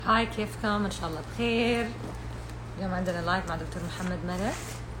هاي، كيفكم؟ ان شاء الله بخير. اليوم عندنا لايف مع دكتور محمد ملك.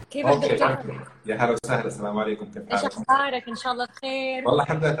 كيفك اوكي. دكتور؟ يا هلا وسهلا، السلام عليكم، كيف ايش حالك؟ اخبارك؟ ان شاء الله بخير. والله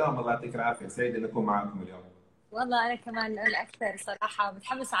الحمد لله تمام، الله يعطيك العافيه، سعيد ان اكون معاكم اليوم. والله انا كمان اكثر صراحه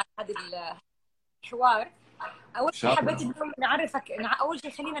متحمسه على هذا الحوار. اول ان شيء شاء حبيت الله. انه نعرفك، اول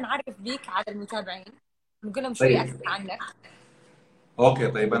شيء خلينا نعرف بيك على المتابعين، نقول لهم شويه طيب. اكثر عنك. اوكي،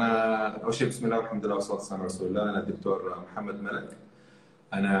 طيب انا اول شيء بسم الله والحمد لله والصلاه والسلام على رسول الله. انا الدكتور محمد ملك،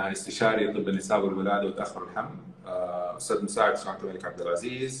 انا استشاري طب النساء والولاده وتاخر الحمل، استاذ مساعد في جامعه الملك عبد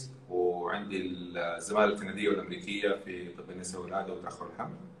العزيز، وعندي الزماله الكنديه والامريكيه في طب النساء والولاده وتاخر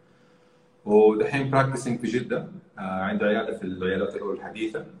الحمل. ودحين براكتسنج في جده، عندي عياده في العيادات الاولى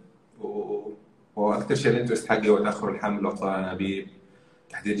الحديثه. و... واكثر شيء الانترست حقي هو تاخر الحمل واطفال الانابيب،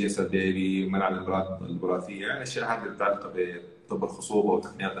 تحديد جسد بيبي، منع الامراض الوراثيه، يعني الاشياء هذه المتعلقه بطب الخصوبه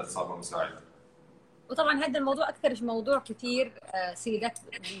وتقنيات الاخصاب المساعده. وطبعا هذا الموضوع اكثر موضوع كثير سيدات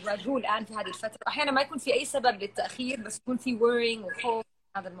بيواجهوه الان في هذه الفتره، احيانا ما يكون في اي سبب للتاخير بس يكون في worrying وخوف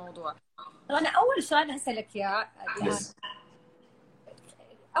من هذا الموضوع. طبعا انا اول سؤال هسالك اياه الان، يس.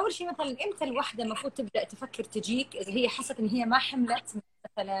 اول شيء مثلا امتى الوحده المفروض تبدا تفكر تجيك اذا هي حست ان هي ما حملت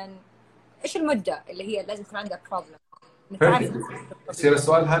مثلا؟ ايش المده اللي هي لازم يكون عندها بروبلم انك تعرف بيرفكت. يصير الطبيب؟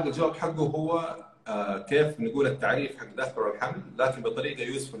 السؤال هذا الجواب حقه هو كيف نقول التعريف حق تاخر الحمل لكن بطريقه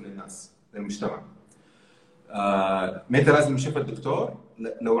يوسفل للناس للمجتمع. متى لازم نشوف الدكتور؟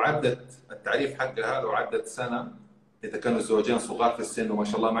 لو عدت التعريف حقها، لو عدت سنه، اذا كانوا الزوجين صغار في السن وما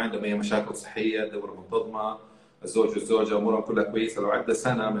شاء الله ما عندهم اي مشاكل صحيه، دوره منتظمه، الزوج والزوجه امورهم كلها كويسه، لو عدى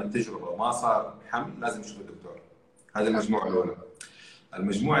سنه من التجربه وما صار حمل لازم نشوف الدكتور. هذه المجموعه الاولى.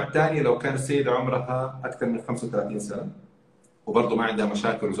 المجموعه الثانيه لو كان السيده عمرها اكثر من 35 سنه وبرضه ما عندها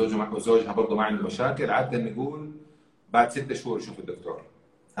مشاكل وزوجها برضه ما عنده مشاكل، عاده نقول بعد 6 شهور يشوف الدكتور.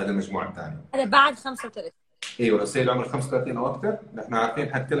 هذه المجموعه الثانيه. هذا بعد 35؟ ايوه، لو السيد عمره 35 او اكثر، نحن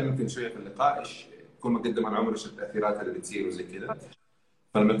عارفين حنتكلم يمكن شويه في اللقاء ايش كل ما قدم العمر ايش التاثيرات اللي بتصير وزي كذا.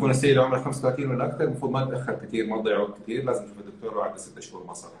 فلما يكون السيد عمره 35 ولا اكثر المفروض ما تاخر كثير، ما تضيع وقت كثير، لازم تشوف الدكتور بعد 6 شهور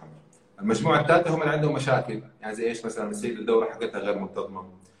ما صار حمل. المجموعه الثالثه هم اللي عندهم مشاكل، يعني زي ايش؟ مثلا السيد الدوره حقتها غير منتظمه،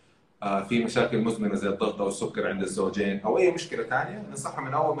 في مشاكل مزمنه زي الضغط او السكر عند الزوجين او اي مشكله ثانيه، ننصحهم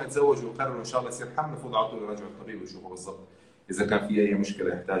من اول ما يتزوجوا ويقرروا ان شاء الله يصير حمل المفروض على طول يراجعوا الطبيب ويشوفوا بالضبط اذا كان في اي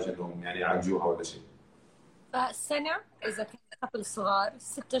مشكله يحتاج انهم يعني يعالجوها ولا شيء. فالسنه اذا كان كابل صغار،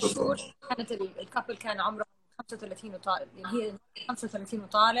 6 شهور بالضبط. كانت الكابل كان عمره 35 وطالع، يعني هي 35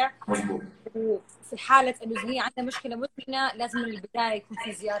 وطالع. مضبوط. وفي حاله انه هي عندها مشكله مزمنه لازم من البدايه يكون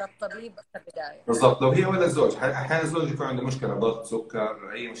في زياره طبيب كبدايه. بالضبط، لو هي ولا الزوج، احيانا الزوج يكون عنده مشكله ضغط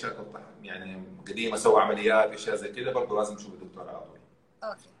سكر اي مشاكل يعني قديمه، سوى عمليات اشياء زي كذا، برضه لازم نشوف الدكتور على طول.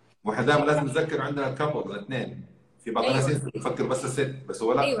 اوكي. واحنا دائما لازم نتذكر عندنا الكابل الاثنين. في بعض الناس ايوه يفكر بس الست، بس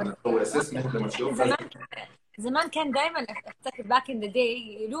هو لا، ايوه. لما تسوي اسسمنت لما احنا تشوف لازم. زمان كان دائما افتكر باك ان ذا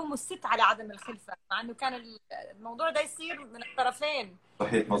داي يلوموا الست على عدم الخلفه، مع انه كان الموضوع ده يصير من الطرفين.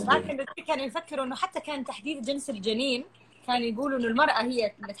 صحيح، مضبوط. باك ان ذا داي كانوا يفكروا انه حتى كان تحديد جنس الجنين، كان يقولوا انه المراه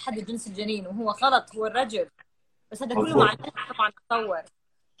هي اللي تحدد جنس الجنين وهو غلط، هو الرجل. بس هذا كله مع مضبوط. الوقت طبعا تطور.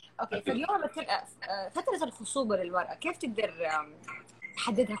 اوكي، أكيد. فاليوم فتره الخصوبه للمراه كيف تقدر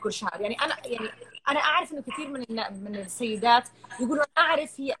تحددها كل شهر؟ يعني انا اعرف انه كثير من السيدات يقولوا انا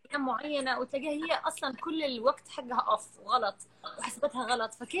اعرف هي ايام معينه وتلاقيها هي اصلا كل الوقت حقها اوف وغلط وحسبتها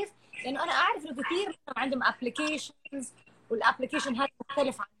غلط، فكيف؟ لانه انا اعرف انه كثير منهم عندهم ابلكيشنز، والابلكيشن هذا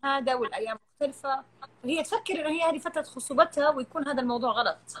مختلف عن هذا والايام مختلفه، وهي تفكر انه هي هذه فتره خصوبتها ويكون هذا الموضوع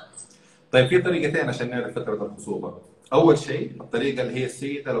غلط. طيب، في طريقتين عشان نعرف فتره الخصوبه. اول شيء الطريقه اللي هي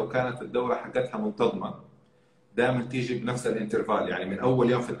السيده لو كانت الدوره حقتها منتظمه دائما تيجي بنفس الانترفال، يعني من اول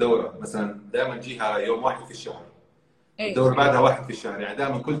يوم في الدوره مثلا دائما تجيها يوم واحد في الشهر، ايوه الدوره بعدها واحد في الشهر، يعني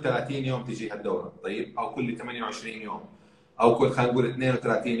دائما كل 30 يوم تجيها الدوره، طيب، او كل 28 يوم، او كل خلينا نقول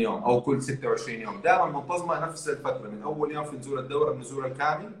 32 يوم، او كل 26 يوم، دائما منتظمه نفس الفتره من اول يوم في نزول الدوره، النزول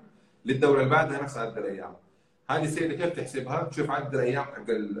الكامل للدوره اللي بعدها نفس عدد الايام. هذه السيده كيف تحسبها؟ تشوف عدد الايام حق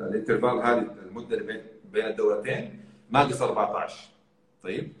الانترفال، هذه المده اللي بين الدورتين ناقص 14،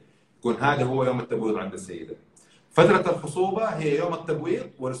 طيب، يكون هذا هو يوم التبويض عند السيده. فتره الخصوبه هي يوم التبويض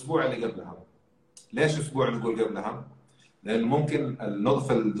والاسبوع اللي قبلها. ليش اسبوع نقول قبلها؟ لأن ممكن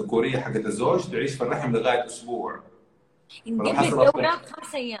النطفة الذكورية حقت الزوج تعيش في الرحم لغاية أسبوع. يعني فلو قبل حصل الدوره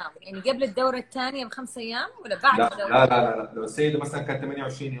ب5 ايام، يعني قبل الدوره الثانيه ب5 ايام ولا بعد لا الدوره؟ لا لا لا، لو السيدة مثلا كانت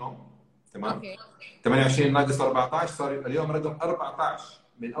 28 يوم، تمام؟ اوكي 28 ناقص 14 صار اليوم رقم 14،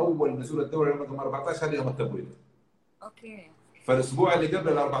 من أول نزول الدورة يوم رقم 14 هذا يوم التبويض. اوكي. فالأسبوع اللي قبل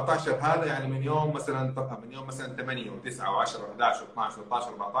ال 14 هذا يعني من يوم مثلا 8 و9 و10 و11 و12 و13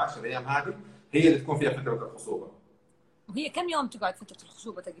 و14، الأيام هذه هي اللي تكون فيها فترة الخصوبة. وهي كم يوم تقعد فتره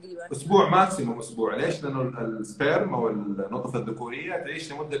الخصوبه تقريبا؟ اسبوع ماكسيموم اسبوع. ليش؟ لانه السبيرم او النطفه الذكوريه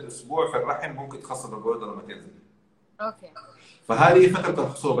تعيش لمده اسبوع في الرحم، ممكن تخصب البويضه لما تنزل. اوكي. فهذه فتره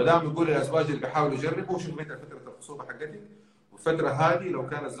الخصوبه. دائما بقول للازواج اللي بيحاولوا يجربوا، شوف متى فتره الخصوبه حقتك، والفتره هذه لو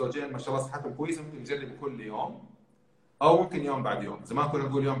كان الزوجين ما شاء الله صحتهم كويسه ممكن يجربوا كل يوم، او ممكن يوم بعد يوم. زمان كنا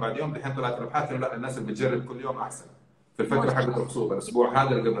نقول يوم بعد يوم، دحين طلعت الابحاث انه لا، الناس اللي بتجرب كل يوم احسن في الفتره حقت الخصوبه، الاسبوع هذا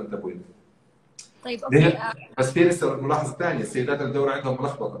اللي قبل التبويض. طيب اوكي. بس في لسه ملاحظه ثانيه، السيدات اللي الدوره عندهم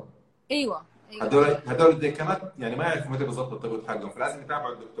ملخبطه. ايوه هذول الديكانات يعني ما يعرفوا متى بالضبط التبويض حقهم، فلازم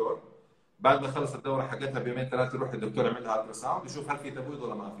يتابعوا الدكتور بعد ما يخلص الدوره حقتها بيومين ثلاثه، يروح الدكتور يعمل لها الترا ساوند يشوف هل في تبويض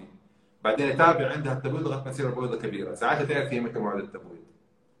ولا ما في. بعدين يتابع عندها التبويض لغايه ما تصير البويضه كبيره، ساعتها تعرف هي متى موعد التبويض.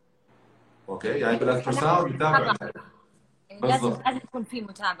 اوكي، يعني بالالترا ساوند يتابع. لازم يكون في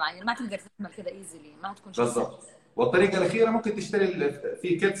متابعه، يعني ما تقدر تعمل كذا ايزلي، ما تكون شيء بالضبط. والطريقه الاخيره ممكن تشتري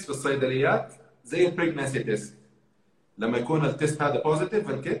في كيتس في الصيدليات زي البريجنسي تيست. لما يكون التيست هذا بوزيتيف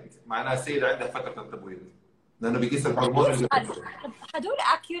في الكيت معناها السيده عندها فتره التبويض، لانه بيقيس الهرمون اللي هذول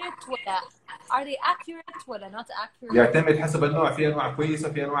accurate ولا are they accurate ولا not accurate؟ يعتمد حسب النوع. في انواع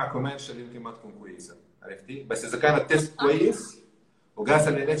كويسه، في انواع كوميرشال يمكن ما تكون كويسه، عرفتي؟ بس اذا كان التيست كويس وقاس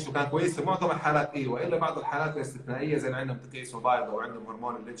الاتش وكان كويس في معظم الحالات ايوه، الا بعض الحالات الاستثنائيه زي اللي عندهم تكيس مبايض او عندهم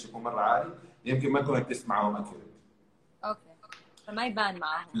هرمون الاتش يكون مره عالي، يمكن ما يكون التيست معاهم اكيوريت. اوكي، فما يبان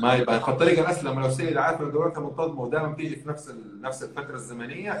معاهم. ما يبان. فالطريقه الاسلم لو السيده عارفه ان دورتها منتظمه ودائما تيجي في نفس الفتره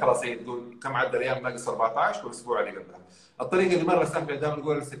الزمنيه، خلاص هي تقول كم عدد الايام ناقص 14 والاسبوع اللي قبلها. الطريقه اللي مره سهله دائما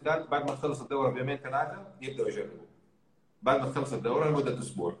نقول للستات بعد ما تخلص الدوره بيومين ثلاثه يبداوا يجربوا. بعد ما تخلص الدوره لمده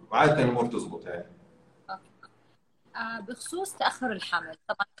اسبوع وعاده الامور تزبط يعني. بخصوص تاخر الحمل،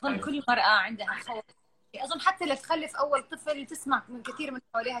 طبعا اظن كل مراه عندها خوف. اظن حتى اللي تخلف اول طفل تسمع من كثير من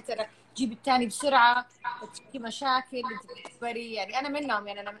حواليها ترى جيب الثاني بسرعه، في مشاكل تكبري. يعني انا منهم،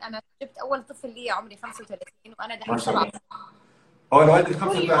 يعني انا جبت اول طفل لي عمري 35 وانا دحين 7. هو لو عندك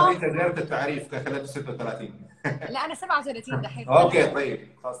 35 تغيرت التعريف كان خليته 36. لا انا 37 دحين. اوكي طيب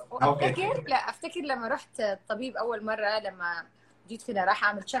خلاص. افتكر لا افتكر لما رحت الطبيب اول مره، لما جيت كذا راح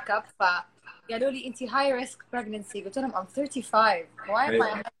اعمل تشيك اب، فقالوا لي انت هاي ريسك بريجنسي. قلت لهم I'm 35 why am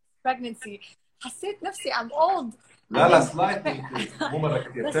I high pregnancy؟ حسيت نفسي I'm old. لا slightly increase مو مره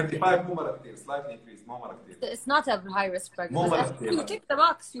كثير. 35 مو مره كثير. slightly increase مو مره كثير. It's not a high risk pregnancy. مو مره كثير. You tick the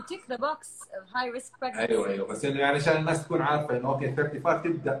box. You tick the box of high risk pregnancy. ايوه بس انه يعني عشان الناس تكون عارفه انه اوكي 35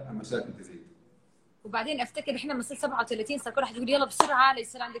 تبدا المشاكل تزيد. وبعدين افتكر احنا بنصير 37 صار كل واحد يقول يلا بسرعه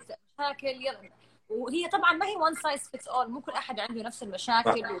ليصير عندك مشاكل يلا. وهي طبعا ما هي one size fits all، مو كل احد عنده نفس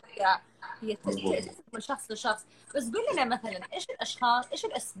المشاكل، هي تختلف من شخص لشخص. بس قول لنا مثلا ايش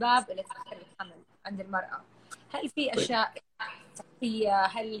الاسباب اللي تاخر الحمل عند المراه؟ هل في اشياء صحيه؟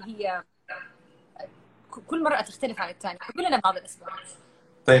 هل هي كل مرأة تختلف عن الثانية؟ قول لنا بعض الاسباب.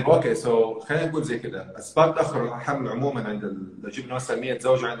 طيب اوكي خلينا نقول زي كده اسباب تاخر الحمل عموما عند لو جبنا مثلا 100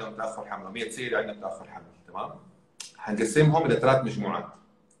 زوجه عندهم تاخر حمل، 100 سيده عندهم تاخر حمل، تمام؟ حنقسمهم الى 3 مجموعات.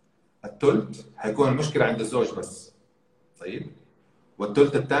 الثلث حيكون المشكله عند الزوج بس، طيب؟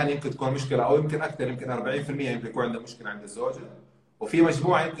 والثلث الثاني يمكن تكون مشكله او يمكن اكثر، يمكن 40% يمكن يكون عنده مشكله عند الزوجه، وفي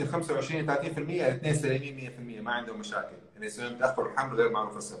مجموعه يمكن 25 30% الاثنين سليمين 100% ما عندهم مشاكل، يعني يسمون تاخر الحمل غير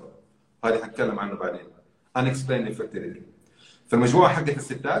معروف السبب. هذه حنتكلم عنه بعدين. unexplained infertility. في المجموعه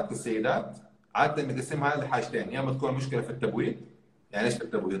حقت السيدات عاده نقسمها لحاجتين، يا اما تكون مشكله في التبويض. يعني ايش في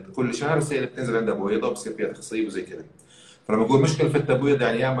التبويض؟ كل شهر السيده بتنزل عندها بويضه وبصير فيها تخصيب وزي كذا. فلما نقول مشكله في التبويض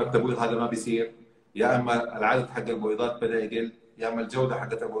يعني يا اما التبويض هذا ما بيصير، يا اما العدد حق البويضات بدا يقل، يا اما الجوده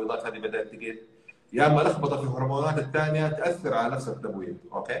حقت البويضات هذه بدات تقل، يا اما لخبطه في الهرمونات الثانيه تاثر على نفس التبويض.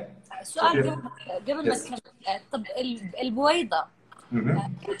 اوكي؟ سؤال قبل ما تكمل، طب البويضه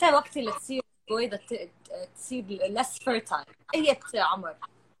امتى وقت اللي تصير البويضه تصير less fertile؟ اي عمر؟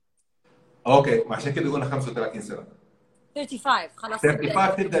 اوكي، وعشان كده قلنا 35 سنه. 35 خلاص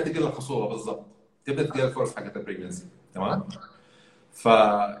 35 تبدا تقل الخصوبه بالضبط، تبدا تقل الفرص حقت البريجنسي، تمام؟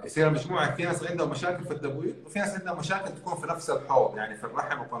 فيصير المجموعه في ناس عندهم مشاكل في التبويض وفي ناس عندهم مشاكل تكون في نفس الحوض، يعني في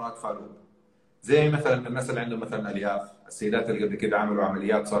الرحم وقناه فالوب. زي مثلا الناس اللي عندهم مثلا الياف، السيدات اللي قبل كده عملوا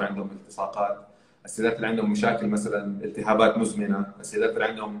عمليات صار عندهم التصاقات، السيدات اللي عندهم مشاكل مثلا التهابات مزمنه، السيدات اللي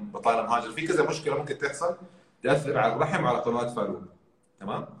عندهم بطانه مهاجر، في كذا مشكله ممكن تحصل تاثر على الرحم وعلى قناه فالوب،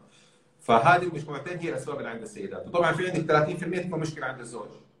 تمام؟ فهذه المجموعتين هي الاسباب اللي عند السيدات. وطبعا في عندك 30% تكون مشكله عند الزوج،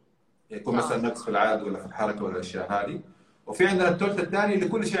 يكون مثلا نقص في العدد ولا في الحركه ولا الاشياء هذه. وفي عندنا الثلث الثاني اللي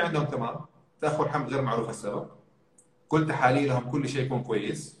كل شيء عندهم تمام، تاخر حمل غير معروف السبب، كل تحاليلهم كل شيء يكون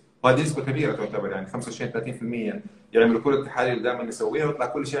كويس، وهذه نسبه كبيره تعتبر، يعني 25 30% يعملوا كل التحاليل اللي دائما نسويها ويطلع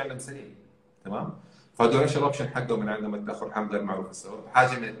كل شيء عندهم سليم، تمام؟ فهذول ايش الاوبشن حقهم من عندهم التاخر حمل غير معروف السبب؟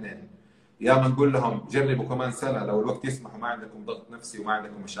 حاجه من اثنين، يا اما نقول لهم جربوا كمان سنه لو الوقت يسمح وما عندكم ضغط نفسي وما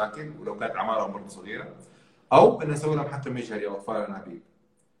عندكم مشاكل ولو كانت اعمارهم برضه صغيره، او ان نسوي لهم حتى مجهري او اطفال انابيب.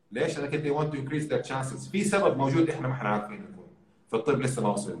 ليش؟ لانك انت want to increase their chances. في سبب موجود احنا ما احنا عارفينه يكون، فالطب لسه ما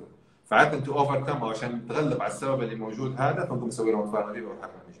وصل له، فعاده تو اوفركم او عشان نتغلب على السبب اللي موجود هذا فنقوم نسوي لهم اطفال انابيب او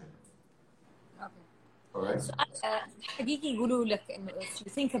حتى مجهري. اوكي. سؤال حقيقي يقولوا لك انه if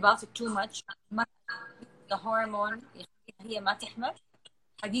you think about it too much ما the hormone هي ما تحمل.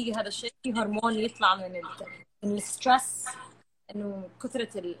 حقيقي هذا الشيء، في هرمون يطلع من الستريس، انه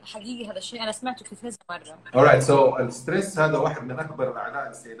كثرة الحقيقي هذا الشيء انا سمعته كذا مرة. alright so الستريس هذا واحد من اكبر الاعداء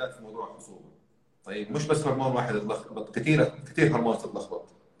للسيدات في موضوع الخصوبه. طيب مش بس هرمون واحد يتلخبط، كثير هرمون تتلخبط.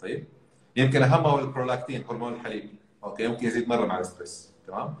 طيب يمكن اهمها هو البرولاكتين، هرمون الحليب. اوكي ممكن يزيد مره مع الستريس.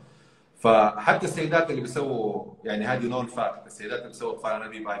 تمام. فحتى السيدات اللي بيسووا يعني هذه نون فاكت، السيدات اللي بيسووا اطفال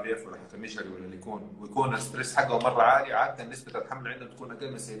انابيب اي في اف ولا حتى مشهري ولا اللي ويكون الستريس حقهم مره عالي، عاده نسبه الحمل عندهم تكون اقل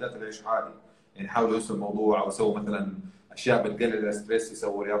من السيدات اللي يعيشوا عادي. يعني يحاولوا يوصلوا الموضوع او يسووا مثلا اشياء بتقلل الستريس،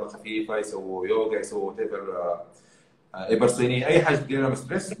 يسووا رياضه خفيفه، يسووا يوغا، يسووا ابر صينيه، اي حاجه تقلل لهم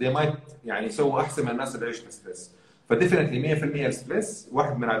ستريس دي ما يعني يسووا احسن من الناس اللي يعيشوا بستريس. فديفنتلي 100% الستريس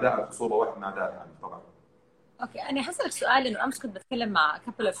واحد من اعداء الخصوبه، واحد من اعداء الحمل طبعا. اوكي انا حسألك سؤال، انه امس كنت بتكلم مع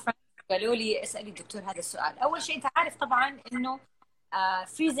كابل اوف فريندز قالوا لي اسالي الدكتور هذا السؤال. اول شيء انت عارف طبعا انه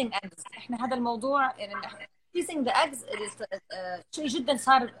فريزنج اجز، احنا هذا الموضوع فريزنج ذا اجز شيء جدا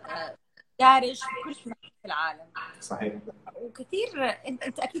صار دارج في كل مكان في العالم. صحيح. وكثير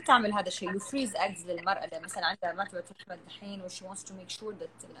انت اكيد تعمل هذا الشيء، يفريز اجز للمراه اللي مثلا عندها ما تبغى تحمل دحين وشي wants to make sure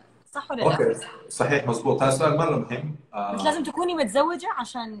that صح ولا لا؟ اوكي صحيح مضبوط، هذا سؤال مره مهم. بس لازم تكوني متزوجه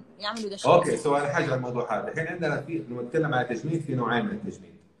عشان يعملوا ده الشيء. اوكي سو انا حاجه على الموضوع هذا. الحين عندنا لما نتكلم على التجميد في نوعين من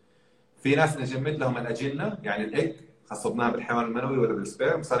التجميد. في ناس نجمد لهم الاجنه، يعني الايج خصبناها بالحيوان المنوي ولا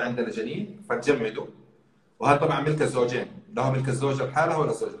بالسبيرم، صار عندنا جنين فنجمده، وهذا طبعا ملك الزوجين، له ملك الزوجه لحالها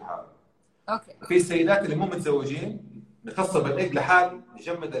ولا الزوج لحاله. اوكي. في السيدات اللي مو متزوجين نخصب الايج لحال،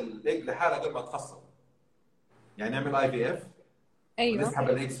 نجمد الايج لحالها قبل ما تخصب، يعني نعمل اي في اف. ايوه. نسحب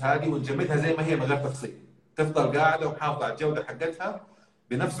الاكس هذه ونجمدها زي ما هي من غير تفصيل، تفضل قاعده ومحافظه على الجوده حقتها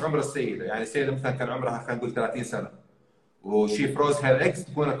بنفس عمر السيده. يعني السيده مثلا كان عمرها خلينا نقول 30 سنه وشي فروز هير اكس،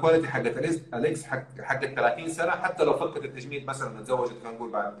 تكون الكواليتي حقت الاكس حقت 30 سنه، حتى لو فكت التجميد مثلا تزوجت خلينا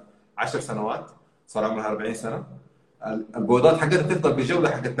نقول بعد 10 سنوات صار عمرها 40 سنه، البويضات حقتها تفضل بجوده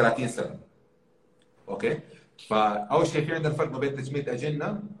حقت 30 سنه. اوكي. فاول شيء في عندنا الفرق ما بين تجميد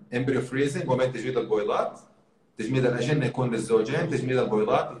اجنه امبريو فريزنج وبين تجميد البويضات. تجميد الاجنه يكون للزوجين، تجميد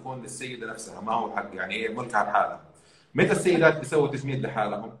البويضات يكون للسيده نفسها، ما هو حق يعني هي ملكها لحالها. متى السيدات بيسووا تجميد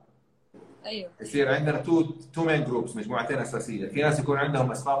لحالهم؟ ايوه. يصير عندنا تو مين جروبس، مجموعتين اساسيه. في ناس يكون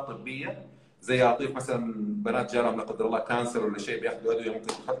عندهم اسباب طبيه زي عطيف مثلا، بنات جالهم لا قدر الله كانسر ولا شيء، بياخذوا ادويه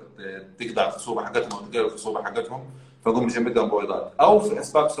ممكن تقطع الخصوبه حقتهم او تقلل الخصوبه حقتهم، فقوم نجمد لهم بويضات. او في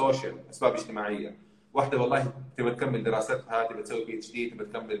اسباب سوشيال، اسباب اجتماعيه، واحده والله تبغى تكمل دراستها، تبغى تسوي بي اتش دي، تبغى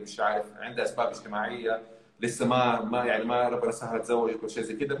تكمل مش عارف، عندها اسباب اجتماعيه لسه ما يعني ما ربنا سهل تزوجت ولا شيء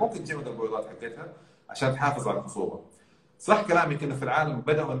زي كذا، ممكن تجمد البويضات حقتها عشان تحافظ على الخصوبه. صح كلامك انه في العالم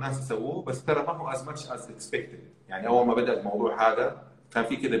بداوا الناس يسووه، بس ترى ما هو از ماتش از اكسبكتد. يعني اول ما بدا الموضوع هذا كان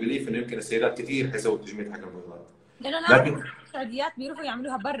في كذا بليف انه يمكن السيدات كثير حيسووا التجميد حق البويضات. لانه انا لكن السعوديات بيروحوا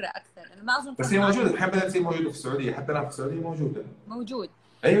يعملوها برا اكثر، انا ما اظن. بس هي موجوده الحين، بدات تصير موجوده في السعوديه، حتى الان في السعوديه موجود.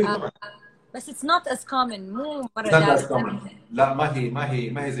 ايوه طبعا. بس اتس نوت از كومن، مو مره لا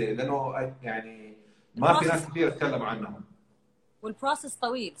ما هي زي، لانه يعني ما في ناس كثير تكلموا عنها. والبروسس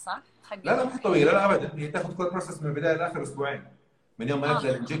طويل صح؟ لا ما هي طويله، لا ابدا، هي تاخذ كل بروسس من البدايه لاخر اسبوعين، من يوم ما نبدا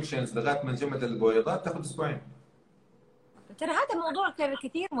الانجكشنز لغايه ما نجمد البويضات تاخذ اسبوعين. ترى هذا موضوع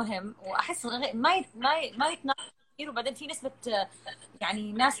كثير مهم، واحس ما يتناقش كثير. وبعدين في نسبه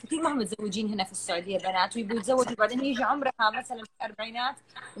يعني ناس كثير ما هم متزوجين هنا في السعوديه بنات، ويبغوا يتزوجوا بعدين يجي عمرها مثلا في الاربعينات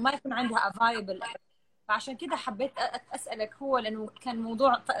وما يكون عندها افايبل. فعشان كذا حبيت اسالك، هو لانه كان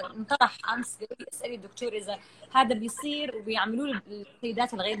موضوع انطرح امس، اسالي الدكتور اذا هذا بيصير وبيعملوه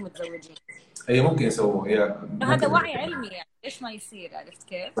للسيدات الغير متزوجين. اي ممكن يسووه، هذا وعي علمي، يعني ليش ما يصير؟ عرفت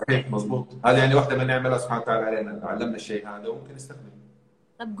كيف؟ صحيح مضبوط، هذا يعني واحده من نعمه الله سبحانه وتعالى علينا، علمنا الشيء هذا وممكن نستخدمه.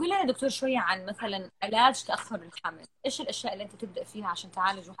 طب قول لنا دكتور شويه عن مثلا علاج تاخر الحمل، ايش الاشياء اللي انت تبدا فيها عشان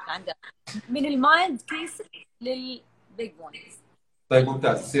تعالج واحده عندها من المايلد كيس للبيج وانز؟ طيب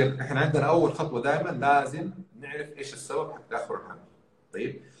ممتاز. يصير احنا عندنا اول خطوه دائما لازم نعرف ايش السبب حق تاخر الحمل.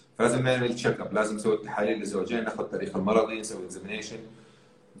 طيب فلازم نعمل تشيك اب، لازم نسوي التحاليل للزوجين، ناخذ التاريخ المرضي، نسوي اكزامينيشن،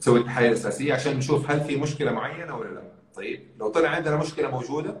 نسوي التحاليل الاساسيه عشان نشوف هل في مشكله معينه ولا لا. طيب لو طلع عندنا مشكله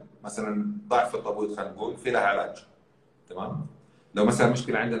موجوده، مثلا ضعف في التبويض خلينا نقول، في لها علاج. تمام. لو مثلا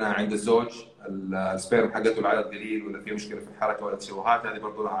مشكله عندنا عند الزوج السبيرم حقته العدد قليل، ولا في مشكله في الحركه ولا تشوهات، هذه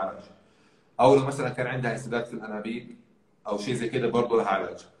برضه لها علاج. او لو مثلا كان عندها انسداد في الانابيب او شيء زي كذا برضه لها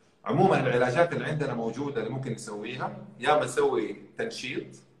علاج. عموما العلاجات اللي عندنا موجوده اللي ممكن نسويها، يا اما نسوي تنشيط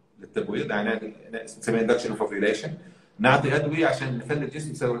للتبويض، يعني نسميه اندكشن اوف اوفيوليشن. نعطي ادويه عشان نخلي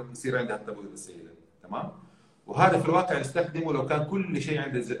الجسم يصير عندها التبويض السيده، تمام؟ وهذا في الواقع نستخدمه لو كان كل شيء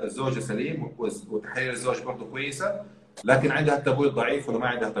عند الزوجه سليم وتحاليل الزوج برضه كويسه، لكن عندها التبويض ضعيف ولا ما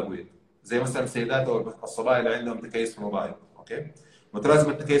عندها تبويض، زي مثلا السيدات او الصبايا اللي عندهم تكيس في المبايض، اوكي؟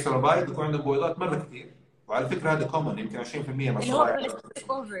 متلازمه التكيس في المبايض يكون عندهم بويضات مره كثير، وعلى فكره هذا كومن، يمكن 20% من اللي هو الصبايا. polycystic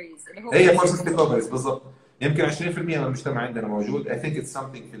ovaries، اللي هو هي بوليسيستيك اوفرز بالضبط، يمكن 20% من المجتمع عندنا موجود. اي ثينك اتس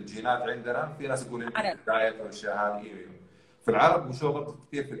سمثينج في الجينات عندنا، في ناس يقولوا يمكن في عرب. الدايت والاشياء هذه. في العرب وشو برضه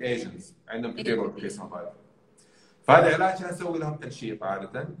كثير في الايجنز عندهم كثير برضه كيس مبايض. فهذا علاج نسوي لهم تنشيط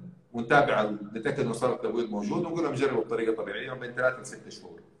عاده، ونتابع نتاكد انه صار التبويض موجود، ونقول لهم جربوا بطريقه طبيعيه من 3 ل 6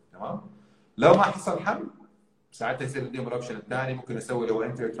 شهور، تمام؟ لو ما حصل حمل ساعتها يصير عندهم الاوبشن الثاني، ممكن نسوي اللي هو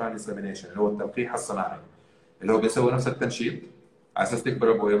انترتران انسيمينيشن، اللي هو التلقيح الصناعي، اللي هو بيسوي نفس التنشيط على اساس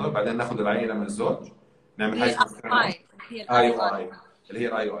تكبر البويضه، بعدين ناخذ العينه من الزوج، نعمل هي حاجه هي اي او اي، اللي هي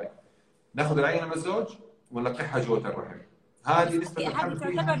الاي او اي، ناخذ العينه من الزوج ونلقحها جوه الرحم. هذه نسبه هذه الحمل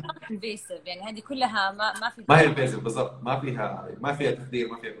تعتبر فيها نون انفيسيف، يعني هذه كلها ما في ما هي انفيزيف بالضبط، ما فيها تخدير،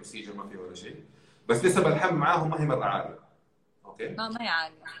 ما فيها بروسيجر، ما فيها ولا شيء، بس نسب الحمل معاهم ما هي مره عاليه، اوكي؟ ما هي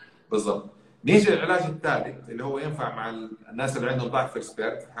عاليه. بالضبط. نيجي للعلاج الثالث اللي هو ينفع مع الناس اللي عندهم ضعف في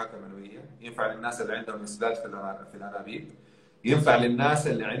السبيرم في الحالة المنوية، ينفع للناس اللي عندهم انسداد في الانابيب، ينفع للناس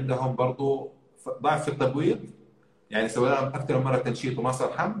اللي عندهم برضه ضعف في التبويض، يعني سوى لهم اكثر من مره تنشيط وما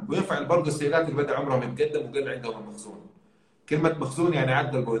صار حمل، وينفع برضه السيدات اللي بدا عمرهم يتقدم وقل عندهم المخزون. كلمه مخزون يعني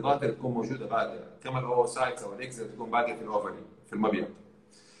عدد البويضات اللي تكون موجوده باقيه، كما الاوسايتس او الاكس اللي تكون باقيه في الاوفري في المبيض.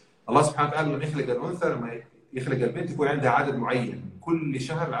 الله سبحانه وتعالى لما يخلق الانثى، لما يخلق البنت يكون عندها عدد معين، كل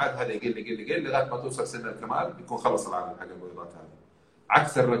شهر العدد هذا يقل يقل يقل لغايه ما توصل سن الكمال، يكون خلص العدد حق البويضات هذه.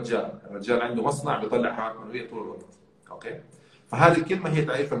 عكس الرجال عنده مصنع بيطلع حيوانات منويه طول الوقت، اوكي؟ فهذه الكلمه هي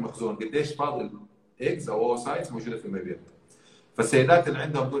تعريف المخزون، قديش فاضل اكس او اوسايتس موجوده في المبيض. فالسيدات اللي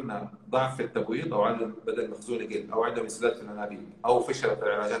عندهم قلنا ضعف في التبويض او عدد بدا المخزون يقل او عندهم انسداد في الانابيب او فشلت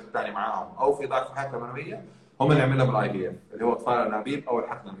العلاجات الثانيه معاهم او في ضعف في الحياه المنويه، هم اللي عملنا بالاي بي اف اللي هو اطفال الانابيب او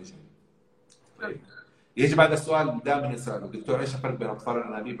الحقن المجهري. طيب يجي بعد السؤال دائما نساله، دكتور ايش الفرق بين اطفال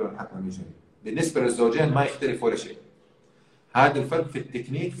الانابيب والحقن المجهري؟ بالنسبه للزوجين ما يختلف ولا شيء. هذا الفرق في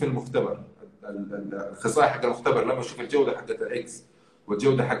التكنيك في المختبر، الخصائص حق المختبر لما يشوف الجوده حقت الاكس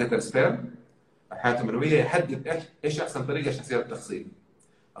والجوده حقت السبيرم الحياه المنويه يحدد ايش احسن طريقه عشان يصير التخصيب.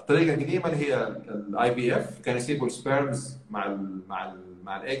 الطريقه القديمه اللي هي الاي بي اف كانوا يسيبوا السبيرمز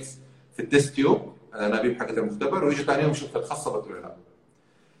مع الاكس في التست تيوب الانابيب حقت المختبر، ويجوا ثاني يوم يشوف تخصبت ولا لا.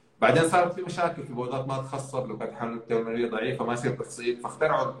 بعدين صارت في مشاكل في بويضات ما تخصب، لو كانت حمل المنويه ضعيفه ما يصير تخصيب،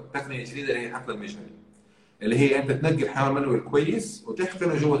 فاخترعوا التقنيه الجديده اللي هي الحقن المجهري، اللي هي انت تنقي الحيوان المنوي الكويس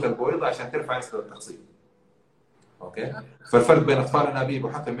وتحقنه جوه البويضه عشان ترفع نسبه التخصيب. اوكي؟ فالفرق بين اطفال الانابيب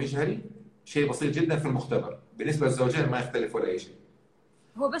وحقن مجهري شيء بسيط جدا في المختبر، بالنسبه للزوجين ما يختلف ولا اي شيء.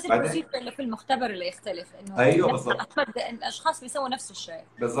 هو بس البروسيجر اللي في المختبر اللي يختلف، انه ايوه بالضبط الاشخاص بيسووا نفس الشيء.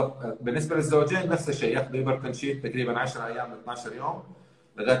 بالضبط. بالنسبه للزوجين نفس الشيء، ياخذوا ابر تنشيط تقريبا 10 ايام ل 12 يوم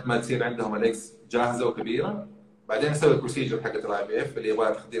لغايه ما تصير عندهم الاكس جاهزه وكبيره، بعدين نسوي البروسيجر حقت الاي بي اف اللي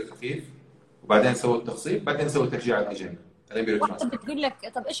يبغى تخدير خفيف، وبعدين نسوي التخصيب، بعدين نسوي ترجيع الاجنه. واحدة بتقول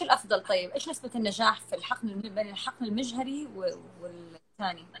لك طب ايش الافضل؟ طيب ايش نسبة النجاح في بين الحقن المجهري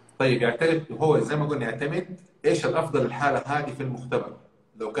والثاني؟ طيب يعتمد، هو زي ما قلنا يعتمد ايش الافضل الحاله هذه في المختبر.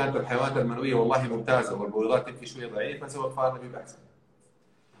 لو كانت الحيوانات المنويه والله ممتازه والبويضات تمشي شويه ضعيفه نسوي اطفال انابيب احسن.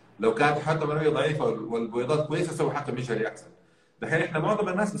 لو كانت الحيوانات المنويه ضعيفه والبويضات كويسه نسوي حقن مجهري احسن. دحين احنا معظم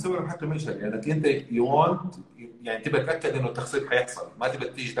الناس بنسوي لهم حقن مجهري لانك انت يعني تبى تتاكد انه التخصيب حيحصل، ما تبى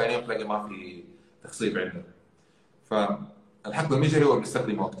تيجي ثاني يوم تلاقي ما في تخصيب عندك. فالحقن المجهري هو اللي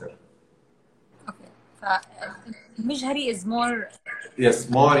بنستخدمه اكثر. اوكي، فالمجهري از مور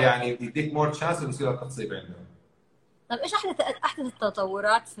مور يعني يديك مور تشانس انه يصير التخصيب عندنا. طيب ايش احدث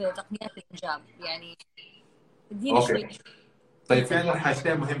التطورات في تقنيات الانجاب؟ يعني اديني شوي. طيب في عندنا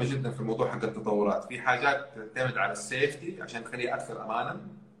حاجتين مهمه جدا في الموضوع حق التطورات، في حاجات تعتمد على السيفتي عشان تخليها اكثر امانا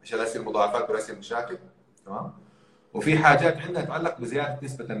عشان لا يصير مضاعفات ولا يصير مشاكل، تمام؟ وفي حاجات عندنا تتعلق بزياده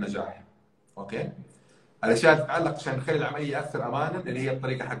نسبه النجاح. اوكي؟ الاشياء تتعلق عشان نخلي العمليه اكثر امانا اللي هي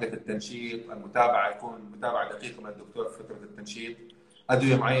الطريقه حقت التنشيط، المتابعه يكون متابعه دقيقه من الدكتور في فتره التنشيط،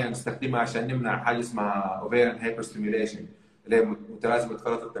 ادويه معينه نستخدمها عشان نمنع حاجه اسمها اوفيريان هايبر ستيميوليشن اللي هي متلازمه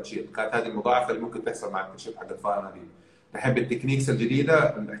فرط التنشيط، كانت هذه المضاعفه اللي ممكن تحصل مع التنشيط حق اطفال الانابيب. الحين بالتكنيكس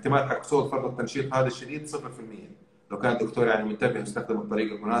الجديده الاحتمال حق حصول فرط التنشيط هذا الشديد 0%، لو كان الدكتور يعني منتبه واستخدم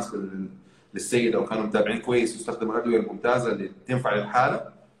الطريقه المناسبه للسيده وكانوا متابعين كويس واستخدموا الادويه الممتازه اللي تنفع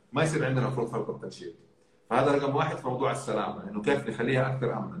للحاله ما يصير عندنا فرط التنشيط. فهذا رقم واحد في موضوع السلامه، انه كيف نخليها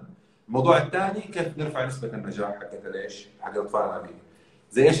اكثر امنا. الموضوع الثاني كيف نرفع نسبه النجاح حقت الايش؟ حق الاطفال الانابيب.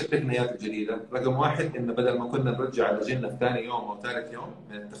 زي ايش التقنيات الجديده؟ رقم واحد انه بدل ما كنا نرجع الاجنه في ثاني يوم او ثالث يوم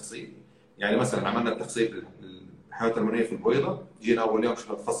من التخصيب، يعني مثلا عملنا التخصيب للحيوانات المنويه في البويضه، جينا اول يوم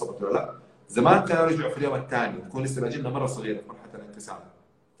شفنا اتخصبت ولا لا. زمان كانوا يرجعوا في اليوم الثاني تكون لسه الاجنه مره صغيره في مرحله الانقسام،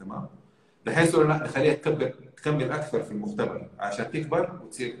 تمام؟ بحيث انه لا نخليها تكمل اكثر في المختبر عشان تكبر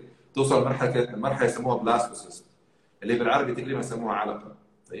وتصير توصل مرحله يسموها بلاستوسيست، اللي بالعربي تقريبا يسموها علقه.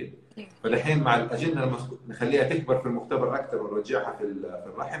 طيب، فالحين مع الاجنه لما نخليها تكبر في المختبر اكثر ونرجعها في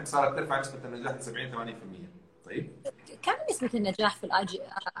الرحم، صارت ترفع نسبه النجاح ل 70 80%. طيب، كم نسبة النجاح في الاي جي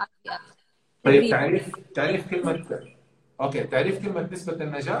اف؟ طيب تعريف كلمه، اوكي، تعريف كلمه نسبه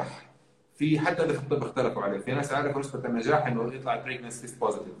النجاح في حتى اللي في الطب اختلفوا عليه. في ناس يعرفوا نسبه النجاح انه يطلع بريجننسي تيست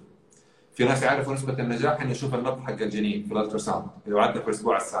بوزيتيف، في ناس يعرفوا نسبه النجاح انه يشوف النبض حق الجنين في الالترا ساوند اللي عدى في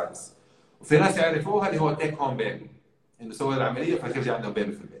الاسبوع السادس، وفي ناس يعرفوها اللي هو تيك هوم بيبي، انه سوى العمليه فيرجع عنده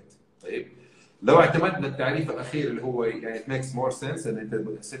بيبي في البيت. طيب، لو اعتمدنا التعريف الاخير اللي هو يعني it makes more sense ان انت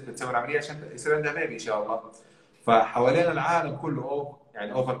الست بتسوي العمليه عشان يصير عندها بيبي ان شاء الله، فحوالين العالم كله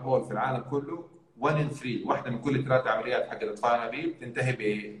يعني اوفر اول في العالم كله 1 in 3، واحده من كل 3 عمليات حق الاطفال الانابيب تنتهي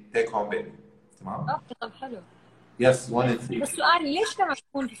بتيك هوم بيبي. تمام؟ اوكي، طب حلو. يس 1 in 3. بس سؤالي، ليش لما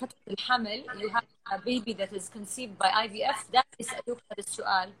تكون في فترة الحمل you have a baby that is conceived by IVF دائما يسألوك هذا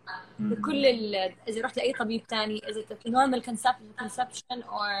السؤال في كل إذا رحت لأي طبيب ثاني إذا normal conception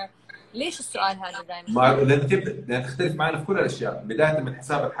or ليش السؤال هذا دائما؟ لان تختلف معنا في كل الاشياء، بدايه من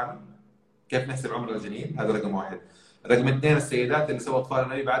حساب الحمل، كيف نحسب عمر الجنين، هذا رقم واحد. رقم اثنين، السيدات اللي سووا اطفال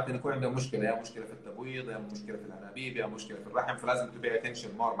انابيب عاده يكون عندهم مشكله، يا مشكله في التبويض، يا مشكله في الانابيب، يا مشكله في الرحم، فلازم تبي اتنشن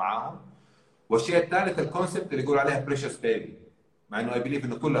مور معاهم. والشيء الثالث الكونسبت اللي يقول عليها بريشس بيبي، مع انه اي بليف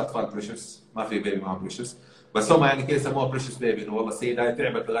انه كل الاطفال بريشس، ما في بيبي ما هو بريشس، بس هم يعني كذا سموها بريشس بيبي، انه والله السيده هاي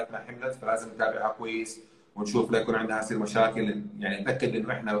تعبت لغايه ما حملت فلازم نتابعها كويس ونشوف لا يكون عندها يصير مشاكل، يعني نتاكد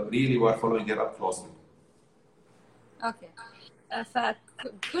انه احنا ريلي وار فولوينج اب كلوزلي. اوكي.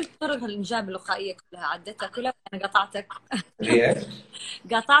 فكل طرق الانجاب الوقائيه كلها عدتها كلها. انا قطعتك هي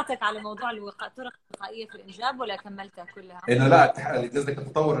قطعتك على موضوع الطرق الوقائيه في الانجاب ولا كملتها كلها؟ انه لا قصدك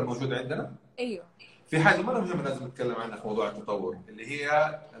التطور الموجود عندنا؟ ايوه. في حاجه مره مهمه لازم نتكلم عنها في موضوع التطور، اللي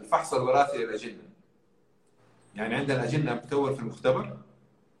هي الفحص الوراثي للاجنه. يعني عندنا اجنه بتكون في المختبر،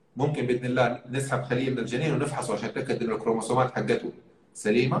 ممكن باذن الله نسحب خليه من الجنين ونفحصه عشان نتاكد ان الكروموسومات حقته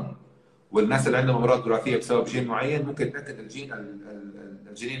سليمه. والناس اللي عندهم امراض وراثيه بسبب جين معين ممكن نتاكد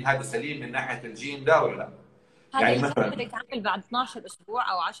الجنين هذا سليم من ناحيه الجين ده ولا لا. يعني مثلا يتعمل بعد 12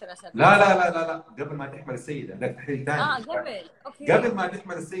 اسبوع او 10 اسابيع؟ لا لا لا لا لا، قبل ما تحمل السيده، ده تحليل ثاني. قبل، اوكي. قبل ما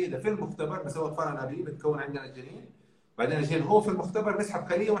تحمل السيده في المختبر بسوي اطفال انابيب بتكون عندنا الجنين، بعدين الجنين هو في المختبر نسحب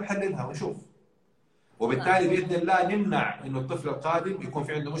خليه ونحللها ونشوف، وبالتالي باذن الله نمنع انه الطفل القادم يكون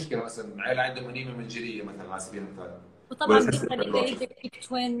في عنده مشكله، مثلا عيله عندهم انيميا منجليه مثلا على سبيل المثال. وطبعا بالطريقه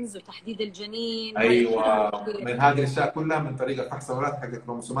توينز وتحديد الجنين. ايوه، من هذه الاشياء كلها، من طريقه فحص الوراثه حق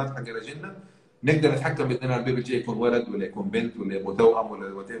الكروموسومات حق الاجنه نقدر نتحكم باذن الله البيبي الجاي يكون ولد ولا يكون بنت ولا يبغى توأم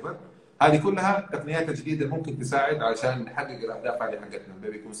ولا وات ايفر. هذه كلها التقنيات الجديده اللي ممكن تساعد علشان نحقق الاهداف هذه حقتنا،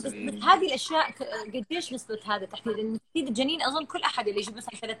 البيبي يكون سليم. بس هذه الاشياء قديش نسبه هذا تحديد؟ انه تحديد الجنين اظن كل احد اللي يجيب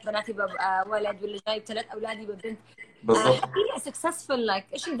مثلا 3 بنات يبقى ولد، ولا جايب 3 اولاد يبقى بنت. بالضبط. سكسسفul لايك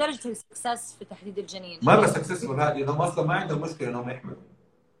ايش درجه السكسس في تحديد الجنين؟ مره سكسسفول هذه، انهم اصلا ما عندهم مشكله انهم يحملوا.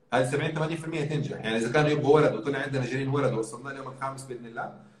 هذه 70 80% تنجح، يعني اذا كانوا يبغوا ولد وطلع عندنا جنين ولد ووصلنا اليوم الخامس باذن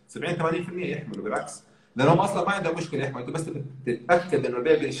الله 70 80% يحملوا، بالعكس لانهم اصلا ما عندهم مشكله يحملوا، انت بس تتاكد انه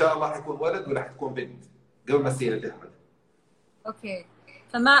البيبي ان شاء الله حيكون ولد ولا حتكون بنت قبل ما السيده تحمل. اوكي.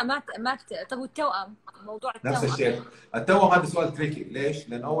 فما طب والتوأم، موضوع التوأم نفس الشيء. التوأم هذا سؤال تريكي، ليش؟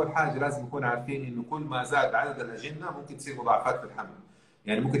 لان اول حاجه لازم نكون عارفين انه كل ما زاد عدد الاجنه ممكن تصير مضاعفات في الحمل.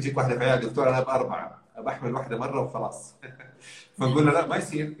 يعني ممكن تجيك واحده في عياده دكتور انا باربعه بحمل واحده مره وخلاص فنقول له لا ما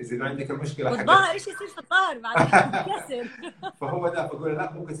يصير، اذا عندك المشكله حقت الظاهر ايش يصير في الظاهر بعد كسر فهو ده، فقول له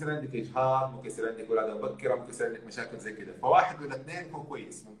لا ممكن يصير عندك اجهاض، ممكن يصير عندك ولاده مبكره، ممكن يصير عندك مشاكل زي كذا، فواحد ولا اثنين يكون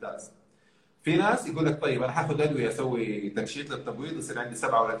كويس ممتاز. في ناس يقول لك طيب انا حاخذ ادويه اسوي تنشيط للتبويض يصير عندي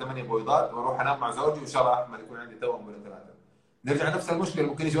 7 ولا 8 بويضات واروح انام مع زوجي وان شاء الله احمل يكون عندي توأم ولا 3. نرجع نفس المشكله،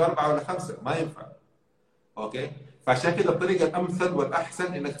 ممكن يجوا 4 ولا 5، ما ينفع. اوكي؟ فعشان كذا الطريقه الامثل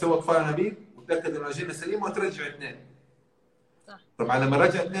والاحسن انك تسوي اطفال انابيب وتتاكد انه الاجنه سليمه وترجع 2. صح. طبعا لما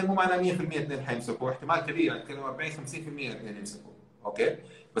رجع 2 مو معناه 100% 2 حيمسكوا، احتمال كبير نتكلم 40 50% 2 يمسكوا، اوكي؟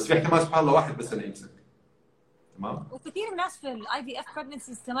 بس في احتمال سبحان الله واحد بس اللي يمسك. تمام؟ وكثير من الناس في الاي في اف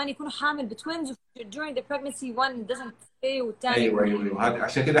pregnancies كمان يكونوا حامل بتوينز during the pregnancy one doesn't stay والثاني. ايوه هذا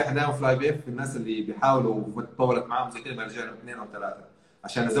عشان كذا احنا دائما في الاي في اف الناس اللي بيحاولوا وطولت معاهم زي كذا بنرجع لهم 2 أو 3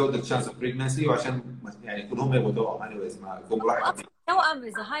 عشان نزود الشانس اوف بريجنسي، وعشان يعني يكون هم يبغوا توأم anyways ما يكون ملاحظ.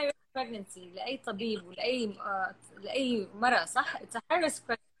 توأم is a high risk pregnancy لاي طبيب ولاي مرأة، صح؟ it's a high risk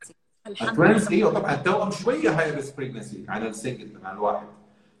pregnancy. التوينز ايوه طبعا التوأم شويه هاي ريسك بريجنسي عن السنجل عن الواحد،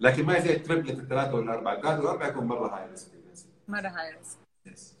 لكن ما زي التريبلت الثلاثه والاربعه، الثلاثه والاربعه يكون مره هاي ريسك. مره هاي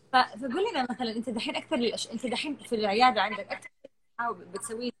ريسك. فقول لنا مثلا انت دحين اكثر انت دحين في العياده عندك اكثر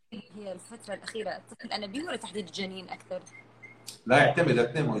بتسويه هي الفتره الاخيره الطفل الانابيب ولا تحديد الجنين اكثر؟ لا، يعتمد،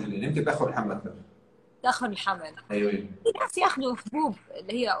 الاثنين موجودين، يمكن تاخر الحمل اكثر. تاخر الحمل. ايوه في ناس ياخذوا حبوب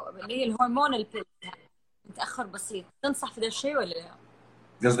اللي هي الهرمونال بيل متاخر بسيط، تنصح في ذا الشيء ولا لا؟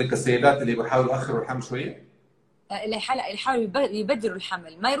 قصدك السيدات اللي بيحاولوا ياخروا الحمل شويه؟ اللي يحاولوا يبدروا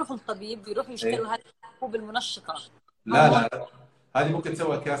الحمل، ما يروحوا للطبيب، يروحوا يشتروا هذه الحبوب المنشطه. لا لا لا، هذه ممكن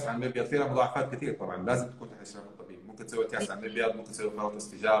تسوي اكياس على المبيض، فيها مضاعفات كثير طبعا، لازم تكون تحت اشراف الطبيب. ممكن تسوي اكياس على المبيض، ممكن تسوي فرط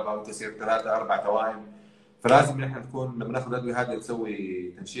استجابه، ممكن تصير 3 4 توائم. فلازم نحن نكون لما ناخذ الادويه هذه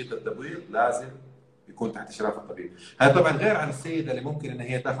تسوي تنشيط للتبويض، لازم يكون تحت اشراف الطبيب. هذا طبعا غير عن السيده اللي ممكن ان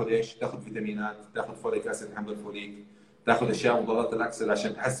هي تاخذ ايش؟ تاخذ فيتامينات، تاخذ فوليك اسيد، حمض الفوليك، تاخذ اشياء مضادات الاكسده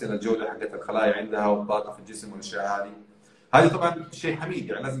عشان تحسن الجوده حقت الخلايا عندها والطاقه في الجسم والاشياء هذه. هذه طبعا شيء حميد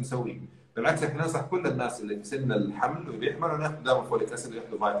يعني لازم نسويه. بالعكس احنا ننصح كل الناس اللي في سن الحمل وبيحملوا انه ياخذوا دائما فوليك اسيد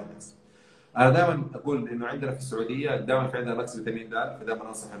وياخذوا فيتامينز. انا دائما اقول انه عندنا في السعوديه دائما في عندنا نقص فيتامين د، فدائما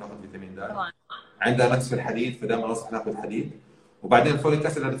انصح ناخذ فيتامين د. عندنا نقص في الحديد، فدائما انصح ناخذ حديد. وبعدين الفوليك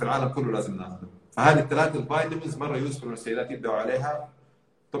اسيد هذا في العالم كله لازم ناخذه. فهذه الثلاث الفيتامينز مره يوسفل السيدات يبداوا عليها.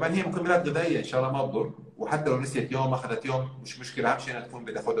 طبعا هي مكملات غذائيه ان شاء الله ما تضر، وحتى لو نسيت يوم اخذت يوم مش مشكله، اهم شيء انها تكون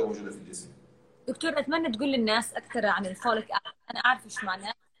بتاخذها موجوده في الجسم. دكتور اتمنى تقول للناس اكثر عن الفوليك اسيد، انا اعرف ايش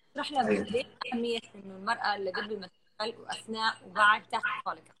معناه، اشرح لنا ليش اهميه انه المراه اللي قبل ما تحمل واثناء وبعد تاخذ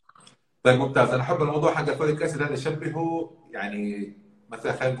فوليك اسيد. طيب ممتاز، انا احب الموضوع حق الفوليك اسيد هذا اشبهه يعني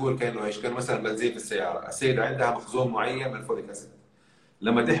مثلا خلينا نقول كانه ايش؟ كان مثلا بنزين في السياره، السيده عندها مخزون معين من الفوليك اسيد.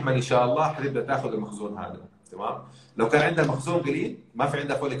 لما تحمل ان شاء الله حتبدا تاخذ المخزون هذا، تمام؟ لو كان عندها المخزون قليل ما في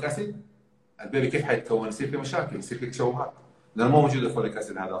عندها فوليك اسيد، البيبي كيف حيتكون؟ يصير في مشاكل، يصير في تشوهات، لانه مو موجود الفوليك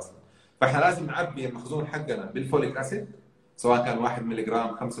اسيد هذا اصلا. فاحنا لازم نعبي المخزون حقنا بالفوليك اسيد، سواء كان 1 ملي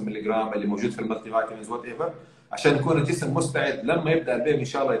جرام 5 ملي جرام اللي موجود في المالتي فيتامينز وات ايفر، عشان يكون الجسم مستعد لما يبدا البيبي ان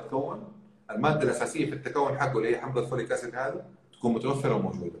شاء الله يتكون، الماده الاساسيه في التكون حقه اللي هي حمض الفوليك اسيد هذا تكون متوفره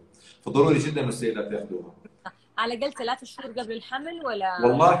وموجوده. فضروري جدا انه السيدات ياخذوها. على الاقل 3 شهور قبل الحمل ولا؟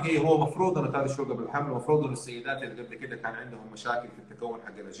 والله هو مفروض انه 3 شهور قبل الحمل، المفروض انه السيدات اللي قبل كده كان عندهم مشاكل في التكون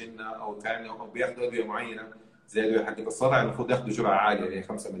حق الاجنه او كان او بياخذوا ادويه معينه زي ادويه حق الصرع، المفروض ياخذوا جرعه عاليه اللي هي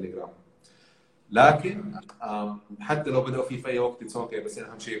 5 ملي جرام. لكن حتى لو بداوا فيه في اي وقت اتس اوكي، بس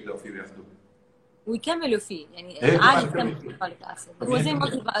اهم شيء يبداوا فيه وياخذوه ويكملوا فيه يعني إيه عادي طبعاً يكملوا فوليك اسيد، هو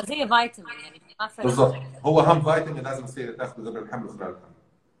زي فيتامين يعني ما فرق. بالضبط، هو اهم فيتامين لازم السيده تاخذه قبل الحمل وخلال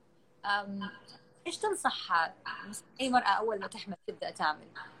الحمل. ايش تنصح اي مرأة اول ما تحمل تبدأ تعمل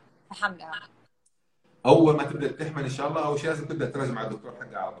في حملها؟ اول ما تبدا تحمل ان شاء الله اول شيء لازم تبدا تراجع مع الدكتور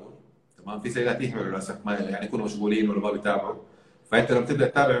حقها على طول، تمام؟ في سيدات يهملوا للاسف، ما يعني يكونوا مشغولين ولا ما بيتابعوا. فانت لما تبدا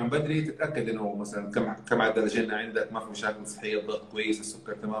تتابع من بدري تتاكد انه مثلا كم عدد الجنه عندك، ما في مشاكل صحيه، الضغط كويس،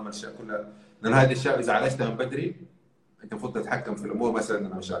 السكر تمام، الاشياء كلها، لان هذه الاشياء اذا عالجتها من بدري انت المفروض تتحكم في الامور ما يصير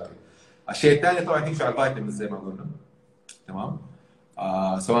عندنا مشاكل. الشيء الثاني طبعا تمشي على الفيتامينز زي ما قلنا، تمام؟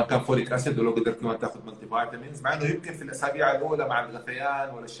 سواء كان فوليك اسيد ولو قدرت كمان تاخذ مالتي فيتامينز، مع انه يمكن في الاسابيع الاولى مع الغثيان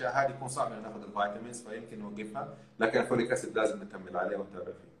والاشياء هذه يكون صعب ان ناخذ الفيتامينز فيمكن نوقفها، لكن الفوليك اسيد لازم نكمل عليه ونتابع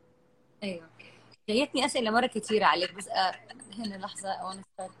فيه. ايوه جايتني اسئله مره كثيره عليك، بس هنا لحظه وانا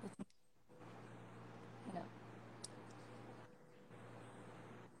هنا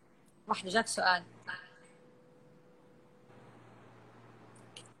واحده جاك سؤال.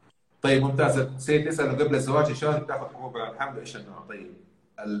 طيب ممتاز، سيد تسأل قبل الزواج ان شاء الله تاخذ حبوب الحمل ايش النوع؟ طيب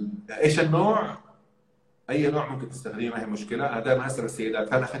ايش النوع؟ اي نوع ممكن تستخدمه ما هي مشكله، انا دائما اسال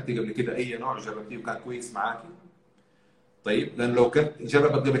السيدات هل اخذتي قبل كده اي نوع جربتيه وكان كويس معاكي؟ طيب لان لو كنت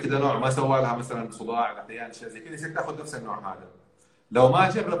جربت قبل كده نوع ما سوى لها مثلا صداع غثيان اشياء زي كذا يصير تاخذ نفس النوع هذا. لو ما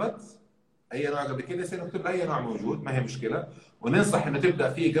جربت اي نوع قبل كده يصير نكتب لها اي نوع موجود ما هي مشكله، وننصح انه تبدا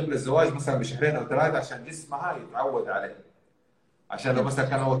فيه قبل الزواج مثلا بشهرين او 3 عشان جسمها يتعود عليه. عشان لو مثلا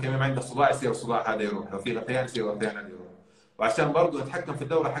كان اول كم يوم عنده صداع يصير الصداع هذا يروح، لو في غثيان يصير الغثيان هذا يروح. وعشان برضه نتحكم في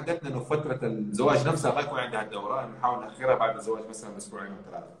الدوره حقتنا انه في فتره الزواج نفسها ما يكون عندها الدوره، نحاول ناخرها بعد الزواج مثلا باسبوعين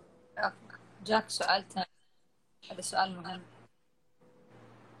او 3. جاك سؤال ثاني، هذا سؤال مهم.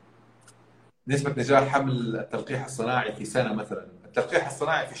 نسبة نجاح حمل التلقيح الصناعي في سنة مثلا، التلقيح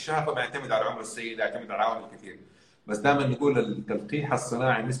الصناعي في الشهر طبعا يعتمد على عمر السيدة، يعتمد على عوامل كثير، بس دائما نقول التلقيح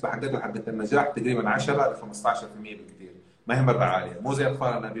الصناعي النسبة حقته حقت النجاح تقريبا 10 ل 15% بالكثير، ما هي مرة عالية، مو زي اطفال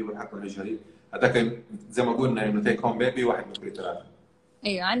الانابيب والحقن المجهري، هذاك زي ما قلنا انه تيك هوم بيبي 1 من كل 3.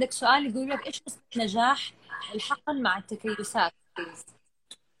 ايوه عندك سؤال يقول لك ايش نسبة نجاح الحقن مع التكيسات؟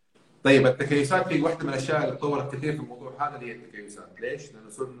 طيب التكيسات هي واحدة من الاشياء اللي تطورت كثير في الموضوع هذا اللي هي التكيسات، ليش؟ لانه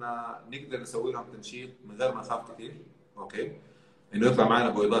صرنا نقدر نسوي لهم تنشيط من غير ما نخاف كثير، اوكي؟ انه يطلع معنا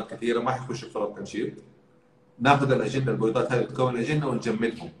بويضات كثيرة ما حيخش في خلط تنشيط. ناخذ الاجنه، البويضات هذه تكون الاجنه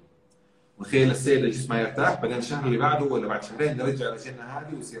ونجمدهم، ونخيل السيده جسمها يرتاح، بعدين الشهر اللي بعده ولا بعد شهرين نرجع الاجنه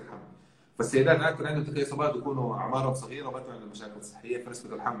هذه ويصير حمل. فالسيدات عاده عندهم تلقي اصابات بيكونوا اعمارهم صغيره وما عندهم مشاكل صحيه،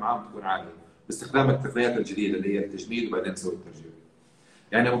 فنسبه الحمل معاهم تكون عاليه باستخدام التقنيات الجديده اللي هي التجميد وبعدين نسوي الترجيع.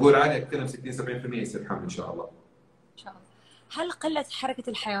 يعني بقول عالي اتكلم 60 70% يصير حمل ان شاء الله. ان شاء الله. هل قله حركه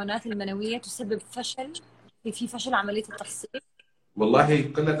الحيوانات المنويه تسبب فشل في فشل عمليه التخصيب؟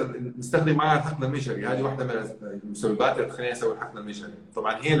 والله نستخدم معها الحقن المجهري، هذه واحده من المسببات اللي تخلينا نسوي الحقن المجهري.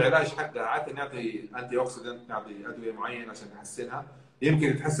 طبعا هي العلاج حقها عاده نعطي انتي اوكسيدنت، نعطي ادويه معينه عشان نحسنها، يمكن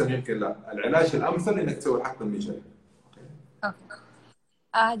يتحسن يمكن لا. العلاج الامثل انك تسوي الحقن المجهري.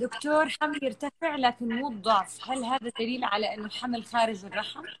 اوكي. دكتور، حمل يرتفع لكن مو الضعف، هل هذا دليل على انه حمل خارج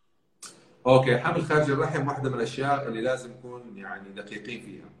الرحم؟ اوكي، حمل خارج الرحم واحده من الاشياء اللي لازم نكون يعني دقيقين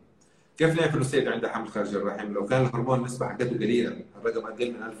فيها. كيف نعرف انه السيد عنده حمل خارج الرحم؟ لو كان الهرمون النسبه حقته قليله، الرقم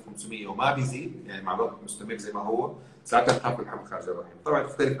اقل من 1500 وما بيزيد، يعني مع الوقت مستمر زي ما هو، ساعتها نخاف من حمل خارج الرحم. طبعا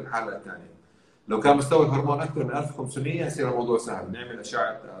تختلف من حاله للثانيه. لو كان مستوى الهرمون اكثر من 1500 يصير الموضوع سهل، نعمل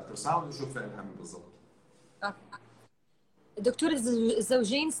اشعه التراساوند ونشوف فين الحمل بالضبط. دكتور،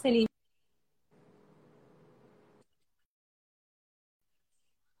 الزوجين سليم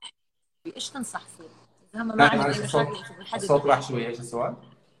ايش تنصح فيه؟ اذا هم ما عندهم اي مشاكل بيحددوا. الصوت راح شوي، ايش السؤال؟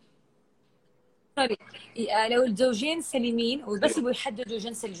 سوري. لو الزوجين سليمين وبس يبغوا يحددوا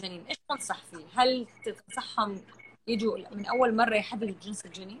جنس الجنين، ايش تنصح فيه؟ هل تنصحهم يجوا من اول مره يحددوا جنس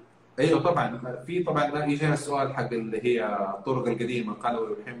الجنين؟ ايوه طبعا. في طبعا ما يجينا السؤال حق اللي هي الطرق القديمه،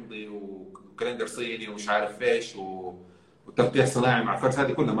 قلوي وحمضي وكالندر صيني ومش عارف ايش وتلقيح صناعي مع فرز،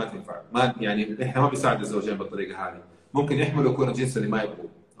 هذه كلها ما تنفع. ما يعني احنا ما بنساعد الزوجين بالطريقه هذه، ممكن يحملوا يكون الجنس اللي ما يبغوه.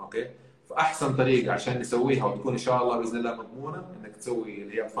 اوكي، فاحسن طريقه عشان نسويها وتكون ان شاء الله باذن الله مضمونه انك تسوي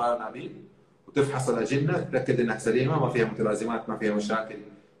اللي هي اطفال انابيب وتفحص الاجنه، تتاكد انها سليمه ما فيها متلازمات ما فيها مشاكل،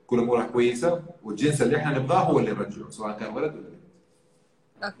 كل امورها كويسه، والجنس اللي احنا نبغاه هو اللي نرجعه سواء كان ولد ولا بنت.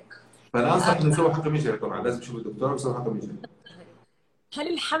 اوكي. فانا انصح انه نسوي حقن مجهري، طبعا لازم نشوف الدكتور ونسوي حقن مجهري.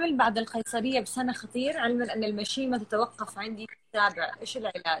 هل الحمل بعد القيصريه بسنه خطير، علما ان المشيمه تتوقف عندي في السابع؟ ايش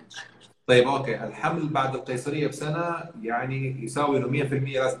العلاج؟ طيب اوكي، الحمل بعد القيصريه بسنه يعني يساوي انه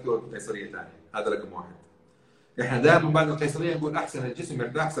 100% لازم تولد قيصريه ثانيه، هذا رقم واحد. احنا دائما بعد القيصريه نقول احسن الجسم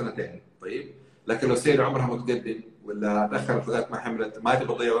يرتاح سنتين، طيب؟ لكن لو السيده عمرها متقدم ولا تاخرت لغايه ما حملت ما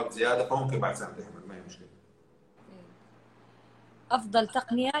تبغى تضيع وقت زياده، فممكن بعد سنه تحمل، ما هي مشكله. افضل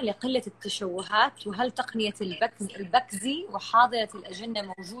تقنيه لقله التشوهات، وهل تقنيه البكزي وحاضنه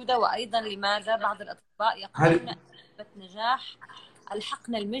الاجنه موجوده؟ وايضا لماذا بعض الاطباء يقولون نسبه نجاح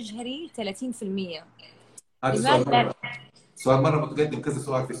الحقن المجهري 30%؟ هذا سؤال مره متقدم، كذا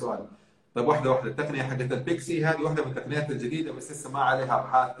سؤال في سؤال. طيب واحده التقنيه حقت البيكسي هذه واحده من التقنيات الجديده، بس لسه ما عليها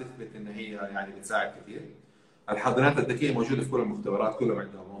ابحاث تثبت ان هي يعني بتساعد كثير. الحاضنات الذكيه موجوده في كل المختبرات، كلهم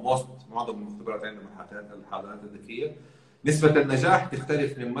عندهم، معظم المختبرات عندهم الحاضنات الذكيه. نسبه النجاح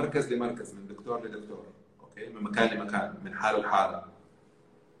تختلف من مركز لمركز، من دكتور لدكتور، اوكي، من مكان لمكان، من حاله لحاله.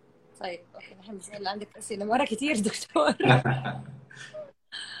 طيب اوكي، الحين بسأل عندك اسئله مره كثير دكتور.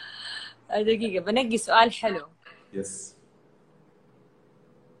 دقيقه بنقي سؤال حلو. يس.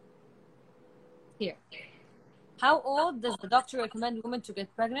 Here. How old does the doctor recommend women to get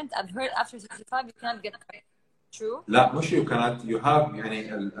pregnant? I've heard after 65 you can't get pregnant. True? لا مش you cannot, you have.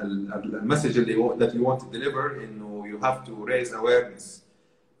 يعني المسج اللي that you want to deliver انه you have to raise awareness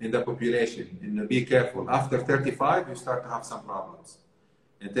in the population انه be careful. After 35 you start to have some problems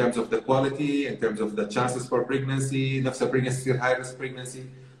in terms of the quality, in terms of the chances for pregnancy. نفس pregnancy تصير high risk pregnancy.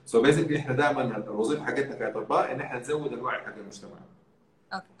 So basically احنا دائما الوظيفه حقتنا كاطباء ان احنا نزود الوعي حق المجتمع.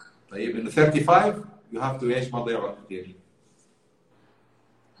 اوكي. طيب انه 35 you have to ايش، ما تضيع وقت كثير.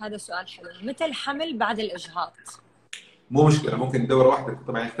 هذا سؤال حلو. متى الحمل بعد الاجهاض؟ مو مشكله، ممكن دوره واحده،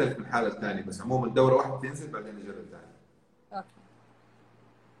 طبعا يختلف من حاله للثانيه، بس عموما دوره واحده تنزل بعدين نجرب الثانيه. اوكي.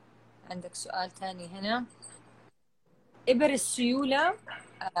 عندك سؤال ثاني هنا. ابر السيوله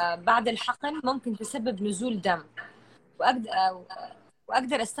بعد الحقن ممكن تسبب نزول دم،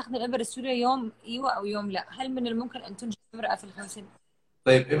 واقدر استخدم ابر السيوله يوم ايوه او يوم لا، هل من الممكن ان تنجب امراه في ال50؟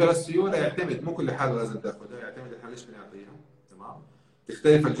 طيب ابر السيوله يعتمد، مو كل حاله لازم تاخذها، يعتمد احنا ليش بنعطيها، تمام؟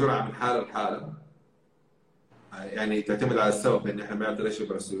 تختلف الجرعه من حاله لحاله، يعني تعتمد على السبب ان احنا بنعطي ليش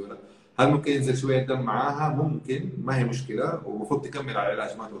ابر السيوله. هل ممكن ينزل شويه دم معاها؟ ممكن، ما هي مشكله، ومفروض تكمل على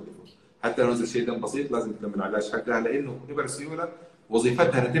العلاج ما توقفه، حتى لو نزل شيء دم بسيط لازم تكمل على العلاج حقها، لانه ابر السيوله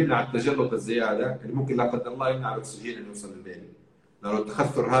وظيفتها انها تمنع التجلط الزياده اللي ممكن لا قدر الله يمنع الاكسجين انه يوصل للبيبي. لو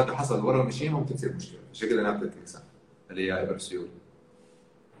التخثر هذا حصل ورا المشيمه ممكن تصير مشكله، عشان كذا نعطي الكيسان اللي هي ابر السيوله.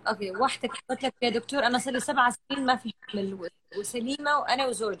 اوكي. واحدة كتبت لك يا دكتور انا صار لي 7 سنين ما في حمل وسليمه وانا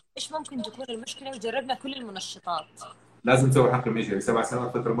وزوجي، ايش ممكن تكون المشكله؟ وجربنا كل المنشطات. لازم تسوي حقن مجهري. 7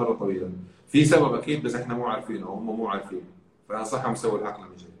 سنوات فتره مره طويله. في سبب اكيد بس احنا مو عارفينه وهم مو عارفين، فانصحهم يسووا الحقن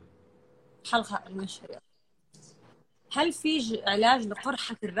المجهري. حلقة المشهرة. هل في علاج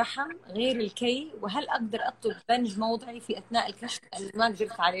لقرحة الرحم غير الكي؟ وهل أقدر أطلب بنج موضعي في أثناء الكشف اللي ما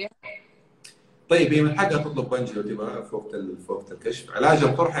قدرت عليه؟ طيب هي من حقها تطلب بنج لو تبغى في وقت الكشف. علاج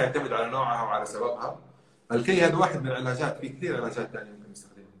القرحه يعتمد على نوعها وعلى سببها. الكي هذا واحد من العلاجات، في كثير علاجات ثانيه ممكن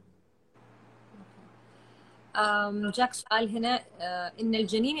نستخدمها. جاك سؤال هنا، إن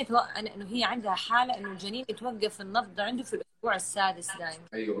الجنين إنه هي عندها حالة إنه الجنين يتوقف النبض عنده في الأسبوع السادس دائما.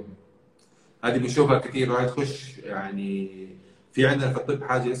 ايوه هذه بنشوفها كثير، وهي تخش يعني في عندنا في الطب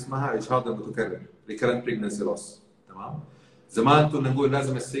حاجه اسمها اجهاض المتكرر recurrent pregnancy loss. تمام. زمان كنا نقول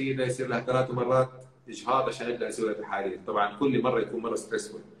لازم السيده يصير لها 3 مرات اجهاض عشان يبدا يسوي لها تحاليل، طبعا كل مره يكون مره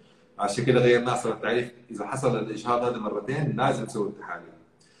ستريسفول، عشان كده غيرنا صار التعريف اذا حصل الاجهاض هذا مرتين لازم تسوي التحاليل.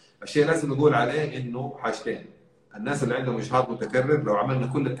 الشيء لازم نقول عليه انه حاجتين. الناس اللي عندهم اجهاض متكرر لو عملنا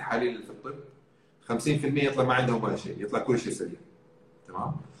كل التحاليل اللي في الطب 50% يطلع ما عندهم ولا شيء، يطلع كل شيء سليم.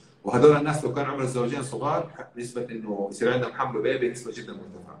 تمام. وهذول الناس لو كان عمر الزوجين صغار نسبه انه يصير عندهم حمل وبيبي نسبه جدا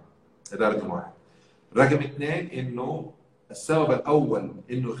مرتفعه. هذا رقم واحد. رقم اثنين انه السبب الاول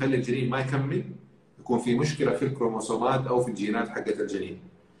انه يخلي الجنين ما يكمل يكون في مشكله في الكروموسومات او في الجينات حقت الجنين.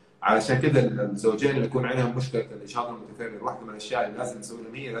 علشان كده الزوجين اللي يكون عندهم مشكله الاجهاض المتكرر، واحده من الاشياء اللي لازم نسوي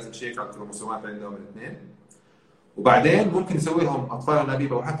لهم هي لازم نشيك على الكروموسومات عندهم الاثنين. وبعدين ممكن نسوي لهم اطفال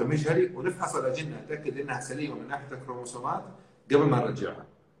انابيب او حتى مجهري ونفحص الاجنه نتاكد انها سليمه من ناحيه الكروموسومات قبل ما نرجعها.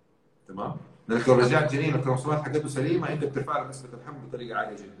 تمام؟ لانك لو رجعت جنين الكروموسومات حقته سليمه انت بترفع له نسبه الحمل بطريقه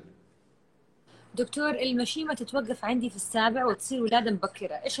عاليه جدا. دكتور، المشيمة تتوقف عندي في السابع وتصير ولادة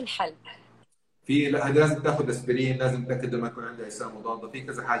مبكرة، إيش الحل؟ لا لازم تاخذ اسبرين، لازم تتاكد انه ما يكون عندها اجسام مضاده، في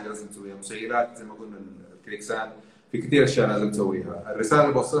كذا حاجه لازم تسويها، مسيلات زي ما قلنا الكريكسان، في كثير اشياء لازم تسويها. الرساله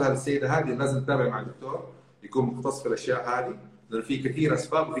اللي بوصلها للسيده هذه لازم تتابع مع الدكتور يكون مختص في الاشياء هذه، لانه في كثير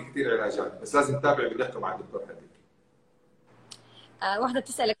اسباب وفي كثير علاجات، بس لازم تتابع بدقه مع الدكتور حقك. واحدة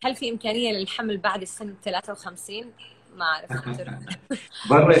بتسألك هل في إمكانية للحمل بعد السن 53؟ ما أعرف دكتور.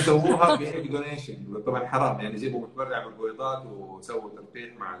 برا يسووها بايج دونيشن، طبعا حرام يعني، يجيبوا متبرع بالبويضات وسووا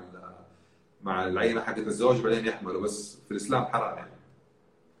تلقيح مع العينه حقت الزوج وبعدين يحملوا، بس في الاسلام حرام يعني.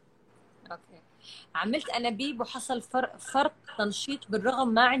 اوكي. عملت انابيب وحصل فرط تنشيط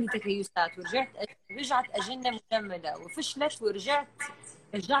بالرغم ما عندي تكيسات، رجعت اجنه مجمده وفشلت،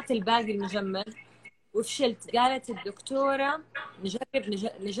 رجعت الباقي المجمد وفشلت. قالت الدكتوره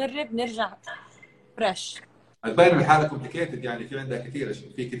نجرب نرجع فريش. تبين الحاله كومبليكيتد يعني، في عندها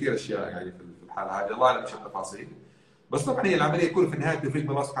كثير اشياء يعني في الحاله هذه، الله اعلم ايش التفاصيل. بس طبعا هي العمليه كلها في النهايه توفيق من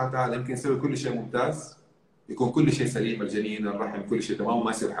الله سبحانه وتعالى، يمكن يسوي كل شيء ممتاز، يكون كل شيء سليم، الجنين الرحم كل شيء تمام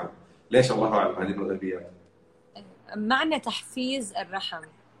وما يصير حمل. ليش؟ الله اعلم، هذه من الغيبيات. معنى تحفيز الرحم؟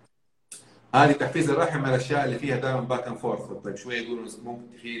 هذه تحفيز الرحم من الاشياء اللي فيها دائما باك اند فورث. طيب شويه يقولوا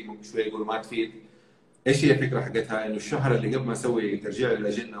ممكن تفيد، ممكن شويه يقولوا ما تفيد. ايش هي الفكره حقتها؟ انه الشهر اللي قبل ما نسوي ترجيع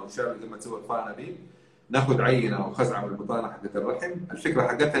للاجنه والشهر اللي قبل ما تسوي اطفال انابيب ناخذ عينه او خزعه من البطانه حقت الرحم. الفكره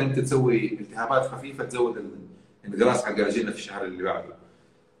حقتها انت تسوي التهابات خفيفه تزود الانقراص حق الاجنه في الشهر اللي بعده.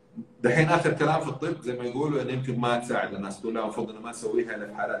 دحين اخر كلام في الطب زي ما يقولوا انه يمكن ما تساعد الناس، تقول لا المفروض انه ما نسويها الا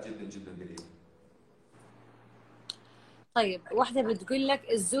في حالات جدا جدا قليله. طيب واحده بتقول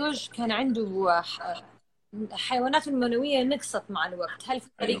لك الزوج كان عنده حيواناته المنويه نقصت مع الوقت، هل في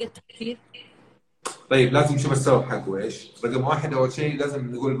طريقه تخفيف؟ طيب لازم نشوف السبب حقه ايش. رقم واحد اول شيء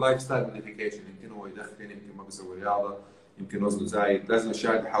لازم نقول لايف ستايل موديفيكيشن، يمكن هو يدخن، يمكن ما بيسوي رياضه، يمكن وزنه زايد، لازم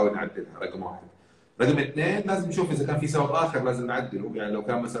الاشياء نحاول نعدلها. رقم واحد. رقم اثنين لازم نشوف اذا كان في سبب اخر لازم نعدله، يعني لو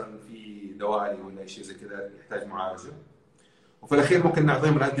كان مثلا في دوالي ولا شيء زي كذا يحتاج معالجه. وفي الاخير ممكن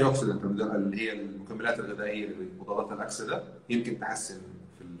نعطيهم الانتي اوكسيدنت اللي هي المكملات الغذائيه المضادات الاكسده، يمكن تحسن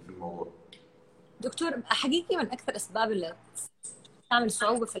في الموضوع. دكتور، حقيقي من اكثر اسباب اللي تعمل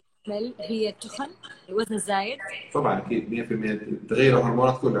صعوبه في الحمل هي التخن، الوزن الزايد؟ طبعا اكيد 100%. تغير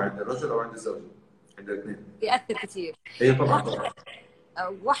الهرمونات كلها عند الرجل او عند الزوجه، عند الاثنين بيأثر كثير. اي طبعا.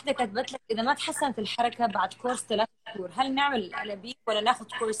 واحدة كتبت لك إذا ما تحسنت الحركة بعد كورس 3 شهور هل نعمل أنابيب ولا ناخذ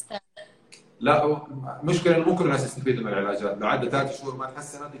كورس ثاني؟ لا مشكلة انه مو كل الناس يستفيدوا من العلاجات، لو عدى 3 شهور ما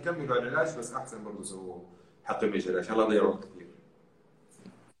تحسنت يكملوا العلاج، بس احسن برضه يسووا حقن مجهري عشان لا يضيعوا وقت كثير.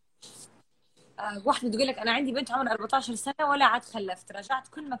 واحدة تقول لك أنا عندي بنت عمرها 14 سنة ولا عاد خلفت، رجعت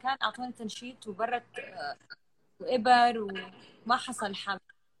كل مكان أعطوني تنشيط وبرد وإبر وما حصل حمل.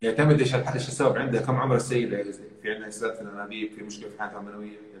 يعتمد ايش السبب عندها، كم عمر السيدة، في عندها انسداد في الانابيب، في مشكلة في حياتها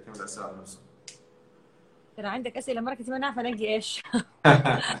المنوية، يعتمد على السبب نفسه. ترى عندك أسئلة مرة كثير ما نعرف ألاقي إيش.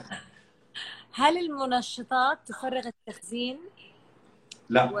 هل المنشطات تفرغ التخزين؟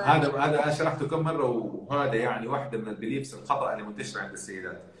 لا هذا انا شرحته كم مره، وهذا يعني واحده من البيليفز الخطا اللي منتشره عند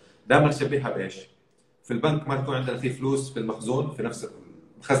السيدات. دائما نشبهها بايش؟ في البنك ما تكون عندنا في فلوس في المخزون في نفس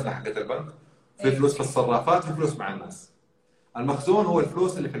الخزنه حقت البنك، في ايوه فلوس في الصرافات، في فلوس مع الناس. المخزون هو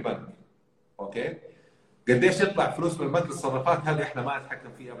الفلوس اللي في البنك. اوكي. قديش يطلع فلوس من البنك للصرافات هذه احنا ما نتحكم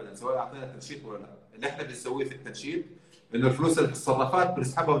فيها ابدا، سواء اعطينا تنشيط ولا لا. اللي احنا بنسويه في التنشيط انه الفلوس اللي في الصرافات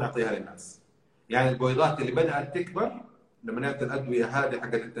بنسحبها ونعطيها للناس. يعني البويضات اللي بدات تكبر لما نعطي الادويه هذه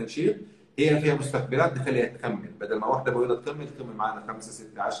حقت التنشيط هي فيها مستقبلات نخليها تكمل، بدل ما واحده بويضه تكمل معنا 5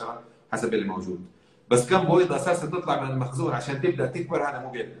 6 10 حسب اللي موجود. بس كم بويضه اساسا تطلع من المخزون عشان تبدا تكبر هذا مو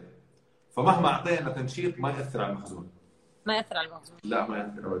بيدنا. فمهما اعطينا تنشيط ما ياثر على المخزون. ما ياثر على الموضوع. لا ما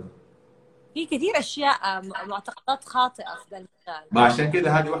ياثر ابدا. في كثير اشياء معتقدات خاطئه في ذا المجال. ما عشان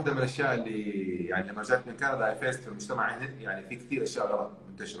كده هذه واحده من الاشياء اللي يعني لما رجعت من كندا فيست في المجتمع هنا، يعني في كثير اشياء غلط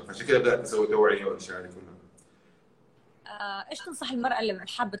منتشره، فعشان كده بدات اسوي توعيه والاشياء هذه كلها. ايش تنصح المراه اللي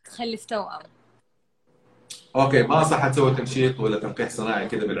حابه تخلف توأم؟ اوكي، ما صح تسوي تنشيط ولا تلقيح صناعي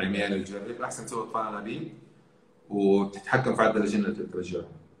كده بالعميان وتجرب، احسن تسوي اطفال انابيب وتتحكم في عدد الاجنه اللي ترجعها.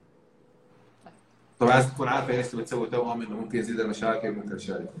 طبعا لازم تكون عارفه ليش تبي تسوي توأم، انه ممكن يزيد المشاكل ممكن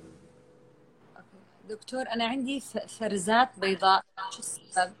الاشياء دي. دكتور انا عندي فرزات بيضاء، شو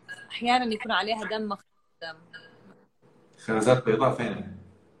السبب؟ احيانا يكون عليها دم مخزون دم. خرزات بيضاء فين؟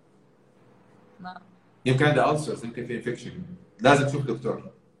 ما يمكن عندها ألسرز، يمكن في انفكشن، لازم تشوف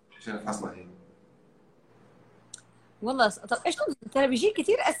دكتور عشان تفحصها هي. والله طب ايش ترى بيجي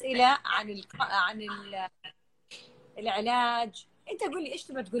كثير اسئله العلاج. انت قول لي ايش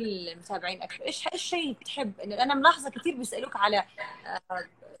تبغى تقول للمتابعين اكثر، ايش شيء تحب؟ انه انا ملاحظه كثير بيسالوك على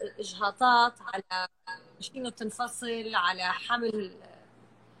اجهاضات، على شنو تنفصل، على حمل.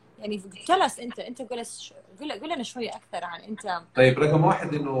 يعني تلس انت قول لنا شويه اكثر عن انت. طيب رقم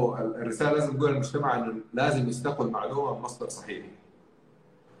واحد انه الرساله لازم نقول للمجتمع انه لازم يستقوا المعلومه من مصدر صحيح.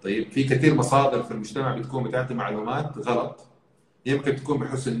 طيب في كثير مصادر في المجتمع بتكون بتعطي معلومات غلط، يمكن تكون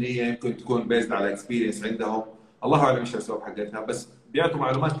بحسن نيه، يمكن تكون بيزد على اكسبيرينس عندهم، الله اعلم ايش السبب حقتها، بس بيعطوا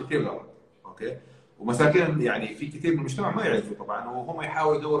معلومات كثير غلط. اوكي. ومساكين يعني في كثير من المجتمع ما يعرفوا طبعا، وهم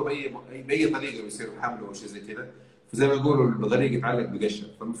يحاولوا يدوروا باي طريقه يصيروا حمله او شيء زي كذا، فزي ما يقولوا الغريق يتعلق بقشر،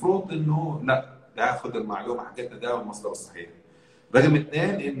 فالمفروض انه لا ناخذ المعلومه حقتنا دائما من المصدر الصحيح. رقم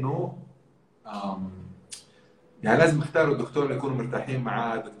اثنين انه يعني لازم يختاروا الدكتور اللي يكونوا مرتاحين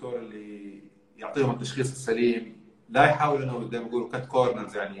معاه، الدكتور اللي يعطيهم التشخيص السليم، لا يحاول انه زي ما يقولوا كات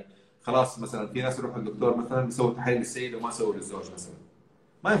كورنرز، يعني خلاص مثلا في ناس يروحوا للدكتور مثلا يسوي تحليل للسيده وما يسوي للزوج مثلا.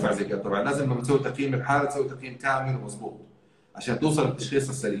 ما ينفع زي كذا طبعا، لازم لما تسوي تقييم للحاله تسوي تقييم كامل ومضبوط عشان توصل للتشخيص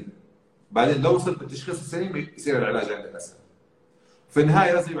السليم. بعدين لو وصلت للتشخيص السليم يصير العلاج عندك اسهل. في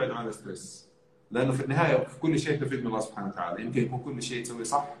النهايه لازم يبعدوا عن الستريس، لانه في النهايه في كل شيء توفيق من الله سبحانه وتعالى، يمكن يكون كل شيء تسويه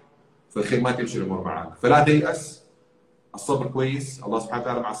صح في الخير ما تمشي الامور معاك، فلا تيأس. الصبر كويس، الله سبحانه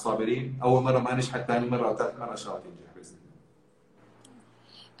وتعالى مع الصابرين، اول مره ما نجحت ثاني مره او ثالث مره ان شاء الله تنجح باذن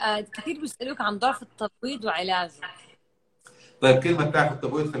الله. كثير بيسالوك عن ضعف التبويض وعلاجه. طيب كلمه ضعف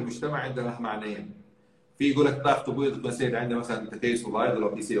التبويض في المجتمع عندنا لها معنيين. في يقول لك ضعف تبويض تكون سيد عندها مثلا تكيس مبايض او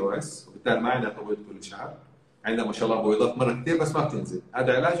بي سي او اس، وبالتالي ما عندها تبويض كل شهر، عندها ما شاء الله بويضات مره كثير بس ما بتنزل،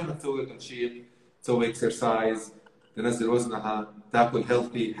 هذا علاج انك تسوي تنشيط، تسوي اكسرسايز، تنزل وزنها، تاكل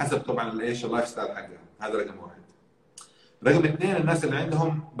هيلثي حسب طبعا ايش اللايف ستايل حقها، هذا رقم واحد. رقم اثنين الناس اللي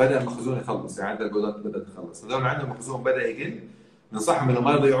عندهم بدا المخزون يخلص، يعني عندها البويضات بدات تخلص، هذول اللي عندهم المخزون بدا يقل، ننصحهم انه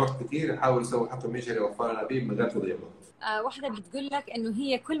ما يضيعوا وقت كثير، يحاولوا يسووا حقن مجهري او اطفال انابيب من غير تضييع وقت. واحده بتقول لك انه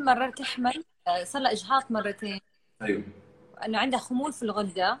هي كل مره تحمل صار لها اجهاض مرتين. ايوه. انه عندها خمول في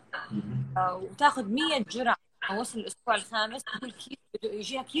الغده، وتاخذ 100 جرعه وصل الاسبوع الخامس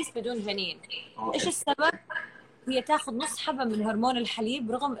يجيها كيس بدون جنين. ايش السبب؟ هي تاخذ نص حبه من هرمون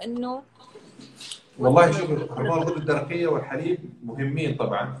الحليب رغم انه والله شوف، هرمون الغده الدرقيه والحليب مهمين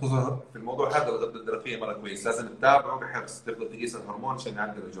طبعا، خصوصا في الموضوع هذا الغده الدرقيه مره كويس، لازم تتابعه بحرص، تفضل تقيس الهرمون عشان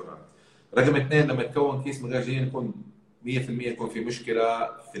يعدل الجرعه. رقم اثنين لما يتكون كيس من غير جنين يكون 100% يكون في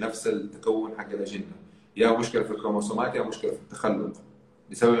مشكله في نفس التكون حق الاجنه، يا مشكله في الكروموسومات يا مشكله في التخلق،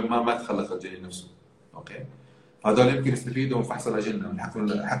 بسبب ما تخلق الجنين نفسه. اوكي. هذول يمكن يستفيدوا من فحص الاجنه،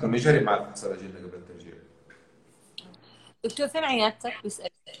 الحقن المجهري مع فحص الاجنه قبل الترجيع. دكتور فين عيادتك؟ بسأل.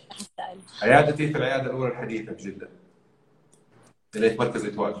 عيادتي في العياده الاولى الحديثه في جده، اللي في مركز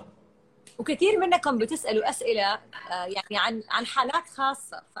اتواج. وكثير منكم بتسالوا اسئله يعني عن حالات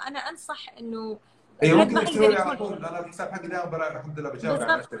خاصه، فانا انصح انه ايوه ممكن تسوي على طول، انا الحساب حقي دائما الحمد لله بجاوب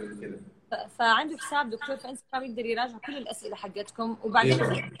على الاسئله كذا. فعنده حساب دكتور في انستغرام يقدر يراجع كل الاسئله حقتكم، وبعدين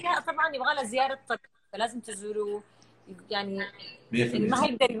في اشياء طبعا يبغى لها زياره طبيب فلازم تزوروه، يعني ما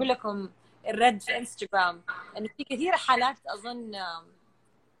هيقدر يقول لكم الرد في انستغرام، لانه في كثير حالات اظن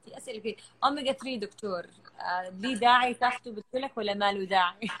في اسئله كثير. اوميجا 3 دكتور ليه داعي تاخذه بتقول لك ولا ما له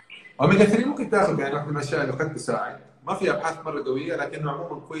داعي؟ اوميجا 3 ممكن تاخذ، يعني واحده من الاشياء اللي قد تساعد، ما في ابحاث مره قويه، لكنه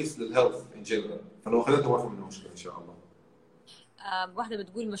عموما كويس للهيلث ان جنرال، فلو اخذته ما في منه مشكله ان شاء الله. واحده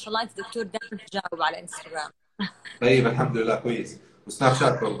بتقول ما شاء الله انت دكتور دائما تجاوب على انستغرام. طيب الحمد لله كويس، وسناب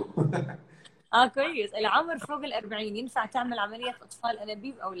شات برضه. كويس. العمر فوق ال40 ينفع تعمل عمليه اطفال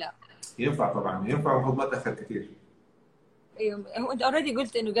انابيب او لا؟ ينفع طبعا، ينفع، المفروض ما تاخر كثير. ايوه، هو انت اوريدي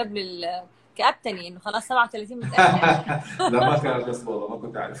قلت انه قبل كأبتني انه خلاص 37 متاكد. لا ما كان قصد والله، ما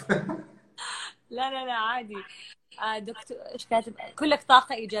كنت اعرف. لا لا لا عادي. دكتور ايش كاتب؟ كلك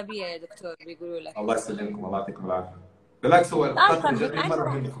طاقه ايجابيه يا دكتور بيقولوا لك. الله يسلمكم، الله يعطيكم العافيه. بالعكس هو سؤال الطاقه طيب الايجابيه مره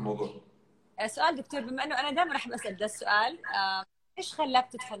مهمه في الموضوع. سؤال دكتور، بما انه انا دائما احب اسال ده السؤال، ايش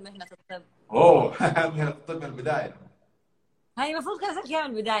خلاك تدخل مهنه الطب؟ اوه مهنه الطب من البدايه. هاي المفروض كنت اسالك اياها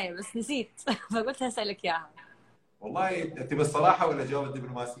من البدايه بس نسيت فقلت اسالك اياها. والله تبي الصراحه ولا جواب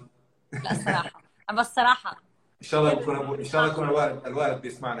الدبلوماسي؟ لا الصراحه، ابى الصراحه. ان شاء الله يكون ان شاء الله يكون الوالد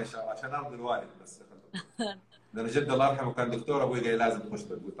بيسمعنا ان شاء الله، عشان ارضي الوالد بس. لان جد الله يرحمه كان دكتور، ابوي قال لازم تخش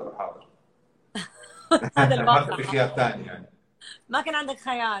طب، قلت له حاضر. هذا ما في الواقع. خيار ثاني يعني. ما كان عندك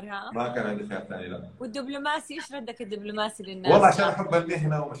خيار ها؟ ما كان عندي خيار ثاني لا. والدبلوماسي ايش ردك الدبلوماسي والله للناس؟ عشان احب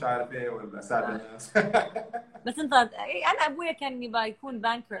المهنه ومش عارف ايه، ولا اساعد الناس. بس انت انا ابويا كان يبغى يكون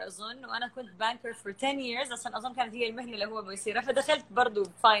بانكر اظن، وانا كنت بانكر فور 10 years عشان اظن كانت هي المهنه اللي هو بيصيرها، فدخلت برضه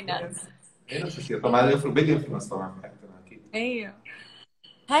فاينانس. ايه نفس الشيء طبعا، هذا يفرق بيجي انفلونس طبعا في حياتنا اكيد. ايوه.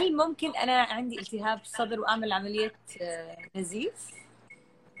 هل ممكن انا عندي التهاب صدر واعمل عمليه نزيف؟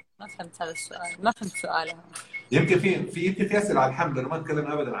 ما فهمت هذا السؤال، ما فهمت سؤالها. يمكن في اسئله على الحمل، لانه ما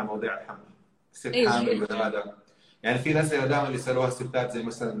تكلمنا ابدا عن مواضيع الحمل. ست ايوه حامل ولا هذا. يعني في الاسئله دائما اللي يسالوها الستات، زي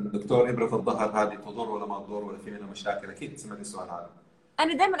مثلا دكتور ابره الظهر هذه تضر ولا ما تضر، ولا في منها مشاكل؟ اكيد سمعت السؤال هذا.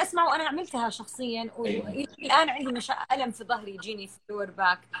 انا دائما اسمع، وانا عملتها شخصيا أيوة. والان عندي الم في ظهري يجيني في اللور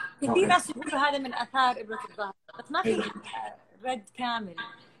باك. كثير ناس يقولوا هذا من اثار ابره الظهر، بس ما في أيوة. رد كامل.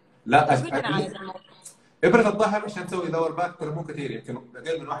 لا على هذا الموضوع. ابره الظهر عشان تسوي لور باك ترى مو كثير، يمكن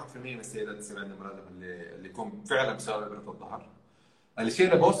اقل من 1% من السيدات يصير عندهم الالم اللي يكون فعلا بسبب ابره الظهر. الشيء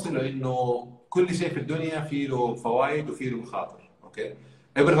اللي بوصله انه كل شيء في الدنيا فيه له فوائد وفيه له مخاطر، اوكي؟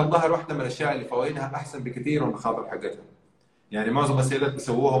 ابره الظهر واحده من الاشياء اللي فوائدها احسن بكثير من المخاطر حقتها. يعني معظم السيدات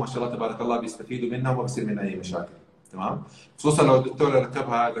بيسووها ما شاء الله تبارك الله، بيستفيدوا منها وما بصير منها اي مشاكل، تمام؟ خصوصا لو الدكتور اللي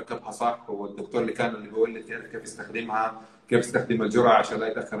ركبها صح، والدكتور اللي بيقول لك تعرف كيف يستخدمها، كيف يستخدم الجرعه عشان لا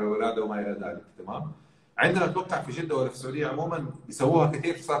يتاخر الولاده وما الى ذلك، تمام؟ عندنا اتوقع في جده ولا في السعوديه عموما بيسووها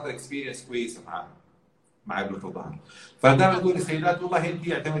كثير، صارت الاكسبيرينس كويسه معاها مع ابره الظهر. فدائما اقول للسيدات والله انت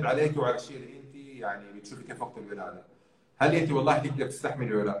يعتمد عليك وعلى الشيء اللي انت يعني بتشوفي كيف وقت الولاده. هل انت والله تقدر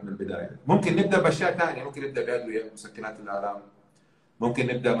تستحملي ولا لا من البدايه؟ ممكن نبدا باشياء ثانيه، ممكن نبدا بادويه مسكنات الالام، ممكن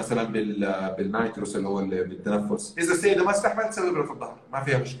نبدا مثلا بالنايتروس اللي هو اللي بالتنفس. اذا السيده ما استحملت تسوي ابره الظهر ما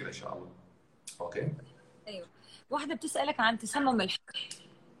فيها مشكله ان شاء الله. اوكي؟ ايوه. واحده بتسالك عن تسمم الحمل.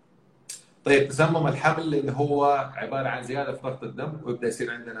 طيب تسمم الحمل اللي هو عباره عن زياده في ضغط الدم، ويبدا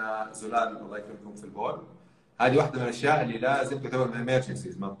يصير عندنا زلال الله يكرمكم في البول. هذه واحده من الاشياء اللي لازم تعتبر من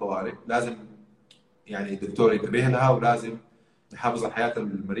الامرجنسيز، من الطوارئ، لازم يعني الدكتور ينتبه لها، ولازم نحافظ على حياه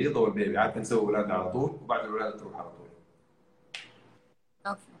المريضه والبيبي. عارف نسوي ولاده على طول، وبعد الولاده تروح على طول.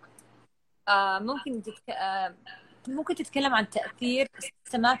 اوكي. ممكن تتكلم عن تاثير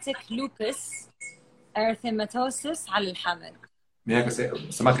سيستماتيك لوبس ارثيماتوسس على الحمل؟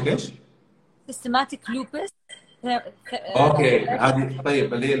 سماكه ايش؟ سيستماتيك لوبس. اوكي، هذه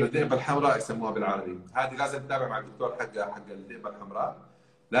طيب اللي هي الذئبه الحمراء يسموها بالعربي. هذه لازم تتابع مع الدكتور حق الذئبه الحمراء.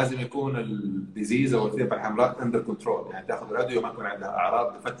 لازم يكون الديزيز او الذئبه الحمراء اندر كنترول، يعني تاخذ الادويه وما يكون عندها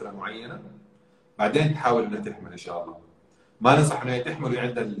اعراض لفتره معينه، بعدين تحاول انها تحمل ان شاء الله. ما ننصح انها تحمل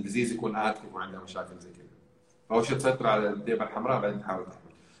وعندها الديزيز يكون اكتف وعندها مشاكل زي كذا. فاول شيء تسيطر على الذئبه الحمراء، بعدين تحاول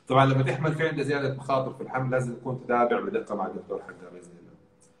تحمل. طبعا لما تحمل في عندها زياده مخاطر في الحمل، لازم تكون تتابع بدقه مع الدكتور حقها باذن الله.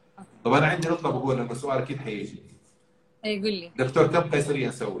 طبعا انا عندي نقطه بقول، لانه السؤال اكيد حيجي. اي قول لي. دكتور كم قيصريه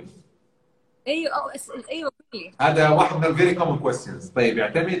نسوي؟ ايوه ايوه قول لي. هذا واحد من الفيري كومن كويستشنز. طيب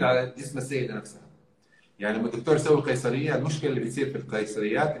يعتمد على جسم السيده نفسها. يعني لما الدكتور يسوي قيصريه، المشكله اللي بتصير في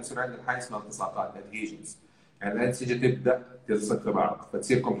القيصريات يصير عندنا حاجه اسمها التصاقات، ادهيجنز. يعني الانسجه تبدا تلصق في بعض،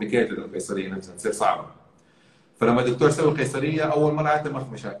 فتصير كومبليكيتد القيصريه نفسها، تصير صعبه. فلما الدكتور يسوي قيصريه اول مره عاده ما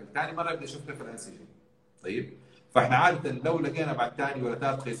في مشاكل، ثاني مره يبدا يشوف في الانسجه. طيب؟ فاحنا عاده لو لقينا بعد ثاني ولا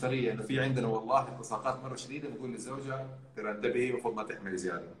ثالث قيصريه انه في عندنا والله التصاقات مره شديده، نقول للزوجه ترى انتبهي المفروض ما تحملي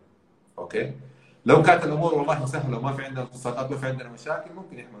زياده. اوكي؟ لو كانت الامور والله سهله وما في عندنا التصاقات، ما في عندنا مشاكل،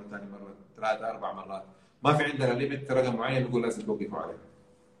 ممكن يحملوا ثاني مره، ثلاث اربع مرات. ما في عندنا ليميت رقم معين نقول لازم توقفوا عليه.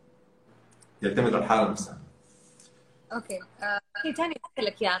 يعتمد على الحاله نفسها. اوكي. شيء ثاني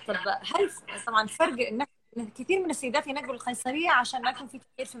اسالك اياه، طب هل طبعا فرق انك كثير من السيدات ينقلوا القيصريه عشان ما يكون في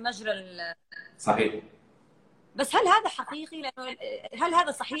تغيير في مجرى صحيح. بس هل هذا حقيقي؟ لانه هل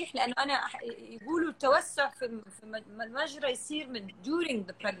هذا صحيح؟ لانه انا يقولوا التوسع في المجرى يصير من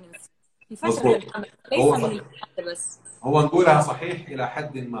during the pregnancy، في فتره مظبوط. الحمل، ليس هو من صح. الولاده بس. هو نقولها صحيح الى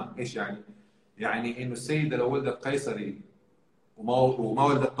حد ما. ايش يعني؟ يعني انه السيده لو ولدت قيصري وما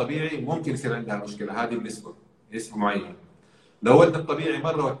ولدت طبيعي ممكن يصير عندها مشكله، هذه بنسبه معينه. لو ولدت طبيعي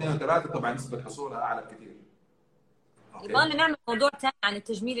مره واثنين وثلاثه طبعا نسبه حصولها اعلى بكثير. اوكي. يبغى نعمل موضوع ثاني عن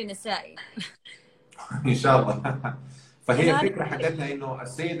التجميل النسائي. ان شاء الله. فهي لانه هذا الفكره حقتنا انه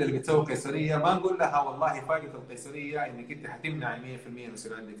السيده اللي بتسوي قيصريه ما نقول لها والله فائده القيصريه انك انت حتمنعي 100% انه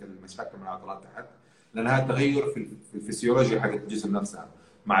يصير عندك المشاكل من العضلات تحت، لانها تغير في الفسيولوجيا حقت الجسم نفسها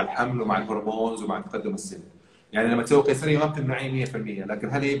مع الحمل ومع الهرمونز ومع تقدم السن. يعني لما تسوي قيصريه ما بتمنعيه 100%، لكن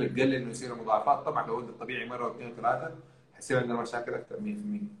هل هي بتقلل انه يصير مضاعفات؟ طبعا لو ولدت طبيعي مره واثنين وثلاثه حيصير عندنا مشاكل اكثر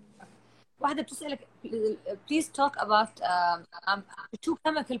 100%. واحدة بتسألك please talk about two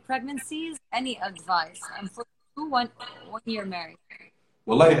chemical pregnancies, any advice? I'm 42, one year married.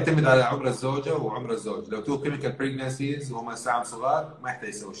 والله يعتمد على عمر الزوجه وعمر الزوج. لو تو كيميكال بريجنسيز وهم ساعه صغار ما يحتاج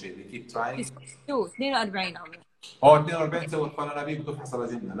يسوي شيء، كيب تراينج. 42 عمري. 42 تسوي اطفال انابيب وتفحص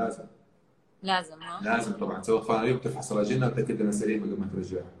الاجنه، لازم. لازم ها؟ لازم طبعا تسوي اطفال انابيب وتفحص الاجنه وتتاكد انها سليمه قبل ما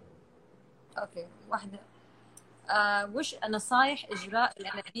ترجعها. اوكي. واحدة وش نصائح اجراء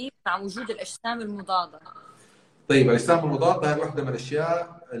الانابيب مع وجود الاجسام المضادة؟ طيب الاجسام المضاده هذه واحده من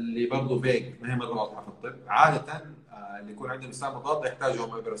الاشياء اللي برضه فيك ما هي مره واضحه في الطب. عاده اللي يكون عندهم اجسام مضاده يحتاجوا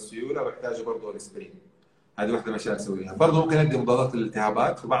ابر السيوله ويحتاجوا برضه الاسبرين. هذه واحده من الاشياء نسويها. برضه ممكن ندي مضادات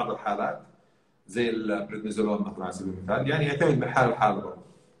للالتهابات في بعض الحالات زي البريدنيزولون مثلا على سبيل المثال، يعني يعتمد من حاله لحاله برضه.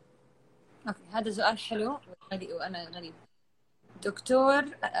 اوكي، هذا سؤال حلو وانا غريب. دكتور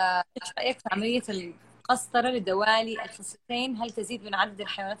ايش رايك في عملية القسطرة لدوالي الخصيتين؟ هل تزيد من عدد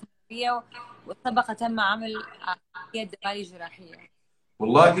الحيوانات المنوية؟ وسبق تم عمل عملية دوالي جراحية.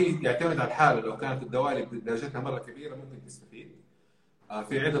 والله يعتمد على الحاله. لو كانت الدوالي درجتها مره كبيره ممكن تستفيد.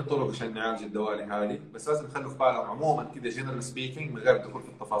 في عده طرق عشان نعالج الدوالي هذه، بس لازم تخلوا في بالهم عموما كذا جنرال سبيكينج من غير الدخول في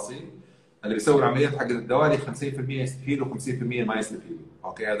التفاصيل. اللي بيسوي العمليات حق الدوالي 50% يستفيدوا و50% ما يستفيدوا.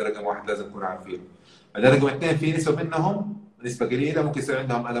 اوكي، هذا رقم واحد لازم نكون عارفينه. هذا رقم اثنين، في نسبه منهم نسبه قليله ممكن يصير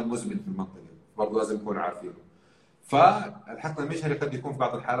عندهم الم مزمن في المنطقه، برضه لازم نكون عارفينه. فالحقن المجهري قد يكون في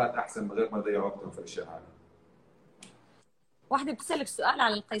بعض الحالات احسن من غير ما يضيعوا وقتهم في الاشياء هذه. واحدة بتسألك سؤال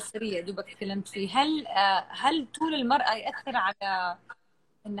عن القيصرية دوبك تكلمت فيه. هل طول المرأة يأثر على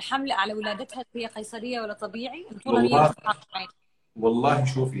إن حمل على ولادتها هي قيصرية ولا طبيعي؟ طولها والله 199. والله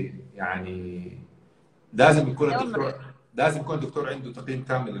شوفي، يعني لازم يكون أول الدكتور مرة. لازم يكون الدكتور عنده تقييم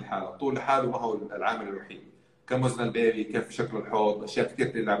كامل للحاله. الطول لحاله ما هو العامل الوحيد. كم وزن البيبي، كيف شكل الحوض، اشياء كثير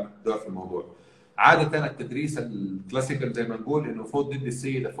تلعب دور في الموضوع. عاده التدريس الكلاسيكال زي ما نقول انه المفروض ندي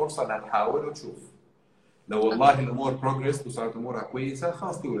السيده فرصه انها تحاول وتشوف. لو والله الامور بروجريس وصارت امورها كويسه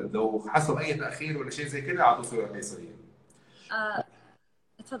خلاص تولد. لو حصل اي تاخير ولا شيء زي كذا اعطوا صوره قيصريه.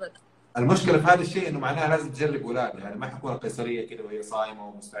 اتفضل. المشكله في هذا الشيء انه معناها لازم تجرب اولاد، يعني ما حتكون القيصريه كذا وهي صايمه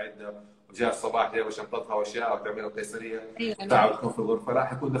ومستعده وجاء الصباح جايبه شنطتها واشياء وتعمل القيصريه ساعه وتكون في الغرفه، لا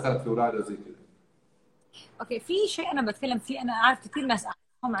حتكون دخلت في اولادها زي كذا. اوكي، في شيء انا بتكلم فيه. انا اعرف كثير ناس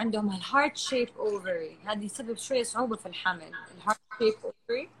هم عندهم الهارت شيب اوفري، هذه سبب شويه صعوبه في الحمل. الهارت شيب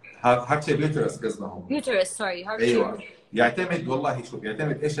اوفري، هارت شيب يوترس قصدهم. يوترس، سوري، هارت ايوه، شيب. يعتمد والله. شوف،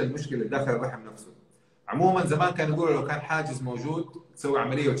 يعتمد ايش المشكله داخل الرحم نفسه. عموما زمان كانوا يقولوا لو كان حاجز موجود تسوي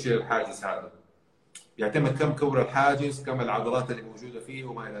عمليه وتشيل الحاجز هذا. يعتمد كم كبر الحاجز، كم العضلات اللي موجوده فيه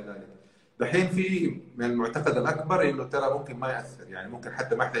وما الى ذلك. دحين في من المعتقد الاكبر انه ترى ممكن ما ياثر، يعني ممكن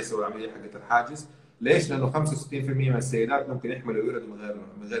حتى ما يحتاج يسوي العمليه حقت الحاجز. ليش؟ لانه 65% من السيدات ممكن يحملوا ويولدوا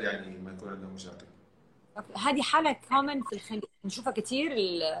من غير يعني ما يكون عندهم مشاكل. هذه حالة كومن في الخليج، نشوفها كثير.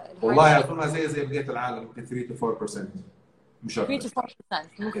 والله اظنها زي بقيه العالم، ممكن 3 to 4%، مش اكثر. 3 to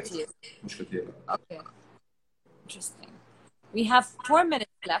 4%، مو كثير. مش كثير. اوكي. interesting. We have 4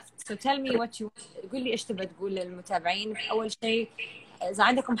 minutes left, so tell me what you want. قول لي ايش تبغى تقول للمتابعين. اول شيء، اذا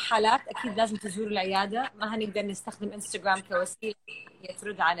عندكم حالات اكيد لازم تزوروا العياده، ما هنقدر نستخدم انستغرام كوسيله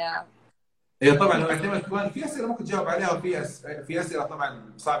ترد على. هي طبعا هو يعتمد كمان في اسئله ممكن تجاوب عليها، في اسئله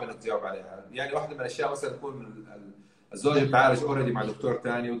طبعا صعب انك تجاوب عليها. يعني واحده من الاشياء مثلا تكون الزوجه بتعالج اوريدي مع دكتور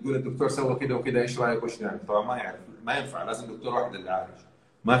ثاني وتقول الدكتور سوى كذا وكذا، ايش رايك وش يعني؟ طبعا ما يعرف، ما ينفع، لازم دكتور واحد اللي عالج،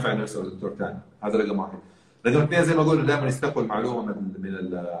 ما ينفع انه يسوي دكتور ثاني. هذا رقم واحد. رقم اثنين، زي ما اقول دائما يستقبل المعلومه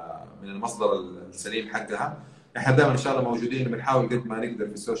من المصدر السليم حقها. احنا دائما ان شاء الله موجودين، بنحاول قد ما نقدر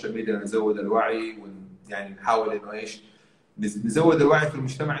في السوشيال ميديا نزود الوعي، يعني نحاول انه ايش نزود الوعي في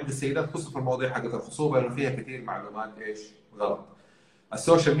المجتمع عند السيدات، خصوصا في المواضيع حقت الخصوبه لانه فيها كثير معلومات ايش غلط.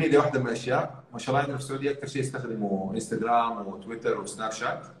 السوشيال ميديا واحده من الاشياء، ما شاء الله عندنا في السعوديه اكثر شيء يستخدموا انستغرام وتويتر وسناب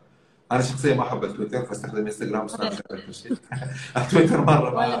شات. انا شخصيا ما احب التويتر فاستخدم انستغرام وسناب شات اكثر شيء. التويتر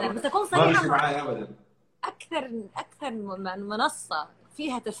مره بس اكون ما بيمشي صريحه معي ابدا. اكثر منصه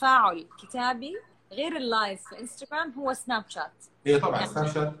فيها تفاعل كتابي غير اللايف في انستغرام هو سناب شات. هي طبعا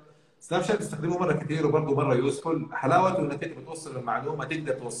يعني سناب شات بستخدمه مره كثير وبرضه مره يوسفول. حلاوته انك انت بتوصل المعلومه،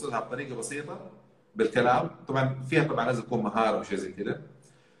 تقدر توصلها بطريقه بسيطه بالكلام. طبعا فيها طبعا لازم تكون مهاره وشيء زي كده.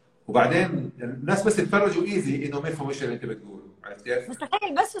 وبعدين الناس بس يتفرجوا ايزي انهم يفهموا ايش اللي انت بتقوله، عرفت كيف؟ بس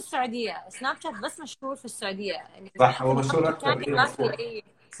تخيل بس في السعوديه سناب شات بس مشهور في السعوديه، يعني صح، في هو مشهور المناطق اكثر، الثانيه ايه ما في مضبوط. اي.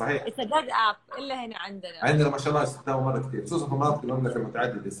 صحيح. اتس ديد اب الا هنا عندنا. عندنا ما شاء الله استخدامه مره كثير، خصوصا في مناطق المملكه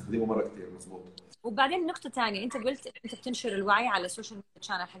المتعدده يستخدموه مره كثير. مضبوط. وبعدين نقطة ثانية، أنت قلت أنت بتنشر الوعي على السوشيال ميديا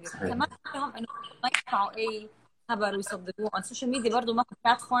شانل حقك، صحيح. كمان لهم إنه ما يسمعوا أي خبر ويصدقوه. على السوشيال ميديا برضه ما في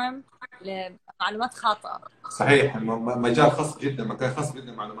بلاتفورم لمعلومات خاطئة. صحيح، مجال خاص جدا، مكان خاص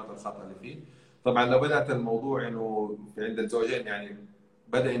جدا المعلومات الخاطئه اللي فيه. طبعا لو بدات الموضوع انه في عند الزوجين يعني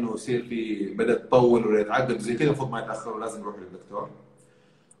بدا انه يصير في، بدا تطول ولا يتعقد زي كذا، المفروض ما يتاخروا، لازم يروحوا للدكتور.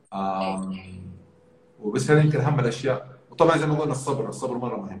 آم، وبس هذا يمكن اهم الاشياء. وطبعا زي ما قلنا الصبر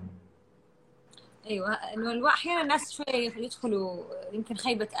مره مهم. أيوه، إنه أحيانا الناس شوي يدخلوا يمكن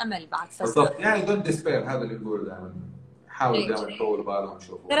خيبة أمل بعد فترة. بالضبط، يعني دونت ديسبير، هذا اللي نقوله دائما. حاولوا أيوه. دائما يطولوا بالهم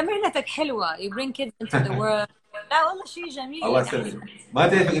يشوفوا. ترى مهنتك حلوة، you bring kids into the world. لا والله شيء جميل. الله يعني يسلمك. ما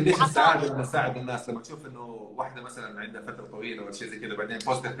تعرف قديش عطاء. السعاده لما تساعد الناس، لما تشوف انه واحده مثلا عندها فتره طويله ولا شيء زي كذا بعدين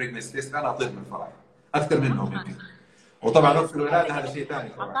بوزيتيف بريجنسي تيست، انا اطير من الفرح اكثر منهم يمكن. وطبعا وقت الولاده هذا شيء ثاني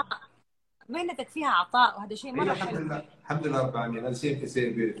طبعا. عطاء، مهنتك فيها عطاء، وهذا شيء مرة الحمد حلو. لله، الحمد لله رب العالمين، هذا شيء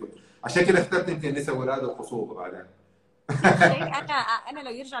كثير بيوتيفول. عشان كذا اخترت يمكن نساء ولاده وخصوبه بعدين. شيء انا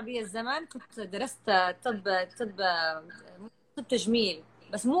لو يرجع بي الزمن كنت درست طب طب تجميل،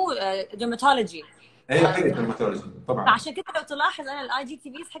 بس مو درماتولوجي. ايوه حلو الدرماتولوجي طبعا. فعشان كده لو تلاحظ انا الاي جي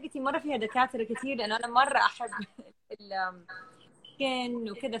تي فيز حقتي مره فيها دكاتره كثير، لانه انا مره احب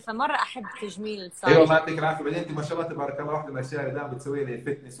السكن وكذا، فمره احب تجميل صار. ايوه الله يعطيك العافيه. بعدين انت ما شاء الله تبارك الله، واحده من الاشياء اللي دائما بتسويها اللي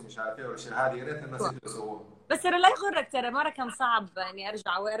فتنس ومش عارف ايه والاشياء هذه، يا ريت الناس يقدروا يسووها. بس ترى لا يغرك، ترى مره كان صعب اني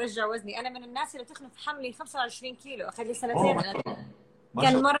ارجع وزني. انا من الناس اللي تخنف حملي 25 كيلو، اخذ لي سنتين. ما شاء الله.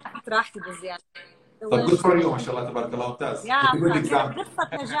 كان مره كنت راحتي بالزياده. طيب جود فور يو، ما شاء الله تبارك الله، ممتاز. يا قصة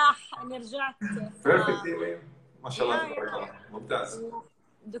نجاح اني رجعت. بيرفكت. ما شاء الله تبارك الله، ممتاز.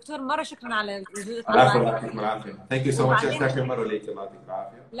 دكتور مرة شكرا على وجودك. العفو، الله يعطيكم العافية. ثانك يو سو ماتش. اشتاق مرة ليك، الله يعطيك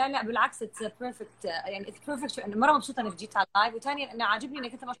العافية. لا بالعكس، اتس بيرفكت، يعني اتس بيرفكت. انا مرة مبسوطة انك جيت على اللايف، وثانيا انا عاجبني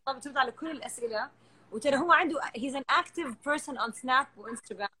انك انت ما شاء الله بترد على كل الأسئلة. وترى هو عنده هيز ان اكتيف بيرسون اون سناب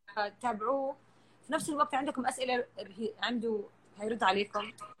وانستغرام، فتابعوه. في نفس الوقت عندكم أسئلة عنده هيرد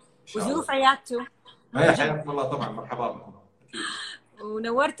عليكم، وظروف عيادته. هي حياكم الله طبعا، مرحبا بكم. اكيد.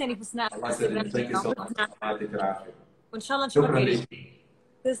 ونورتني في سناب. الله يسلمك. ثانك يو سو ماتش. الله يعطيك العافية. وان شاء الله نشوفك. شكرا لك.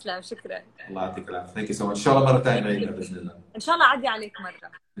 تسلم، شكرا. الله يعطيك العافية. ثانك يو سو ماتش. ان شاء الله مرة ثانية نعيدها بإذن الله. ان شاء الله اعدي عليك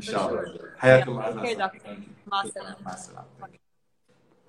مرة. ان شاء الله. حياكم الله. مع السلامة. مع السلامة.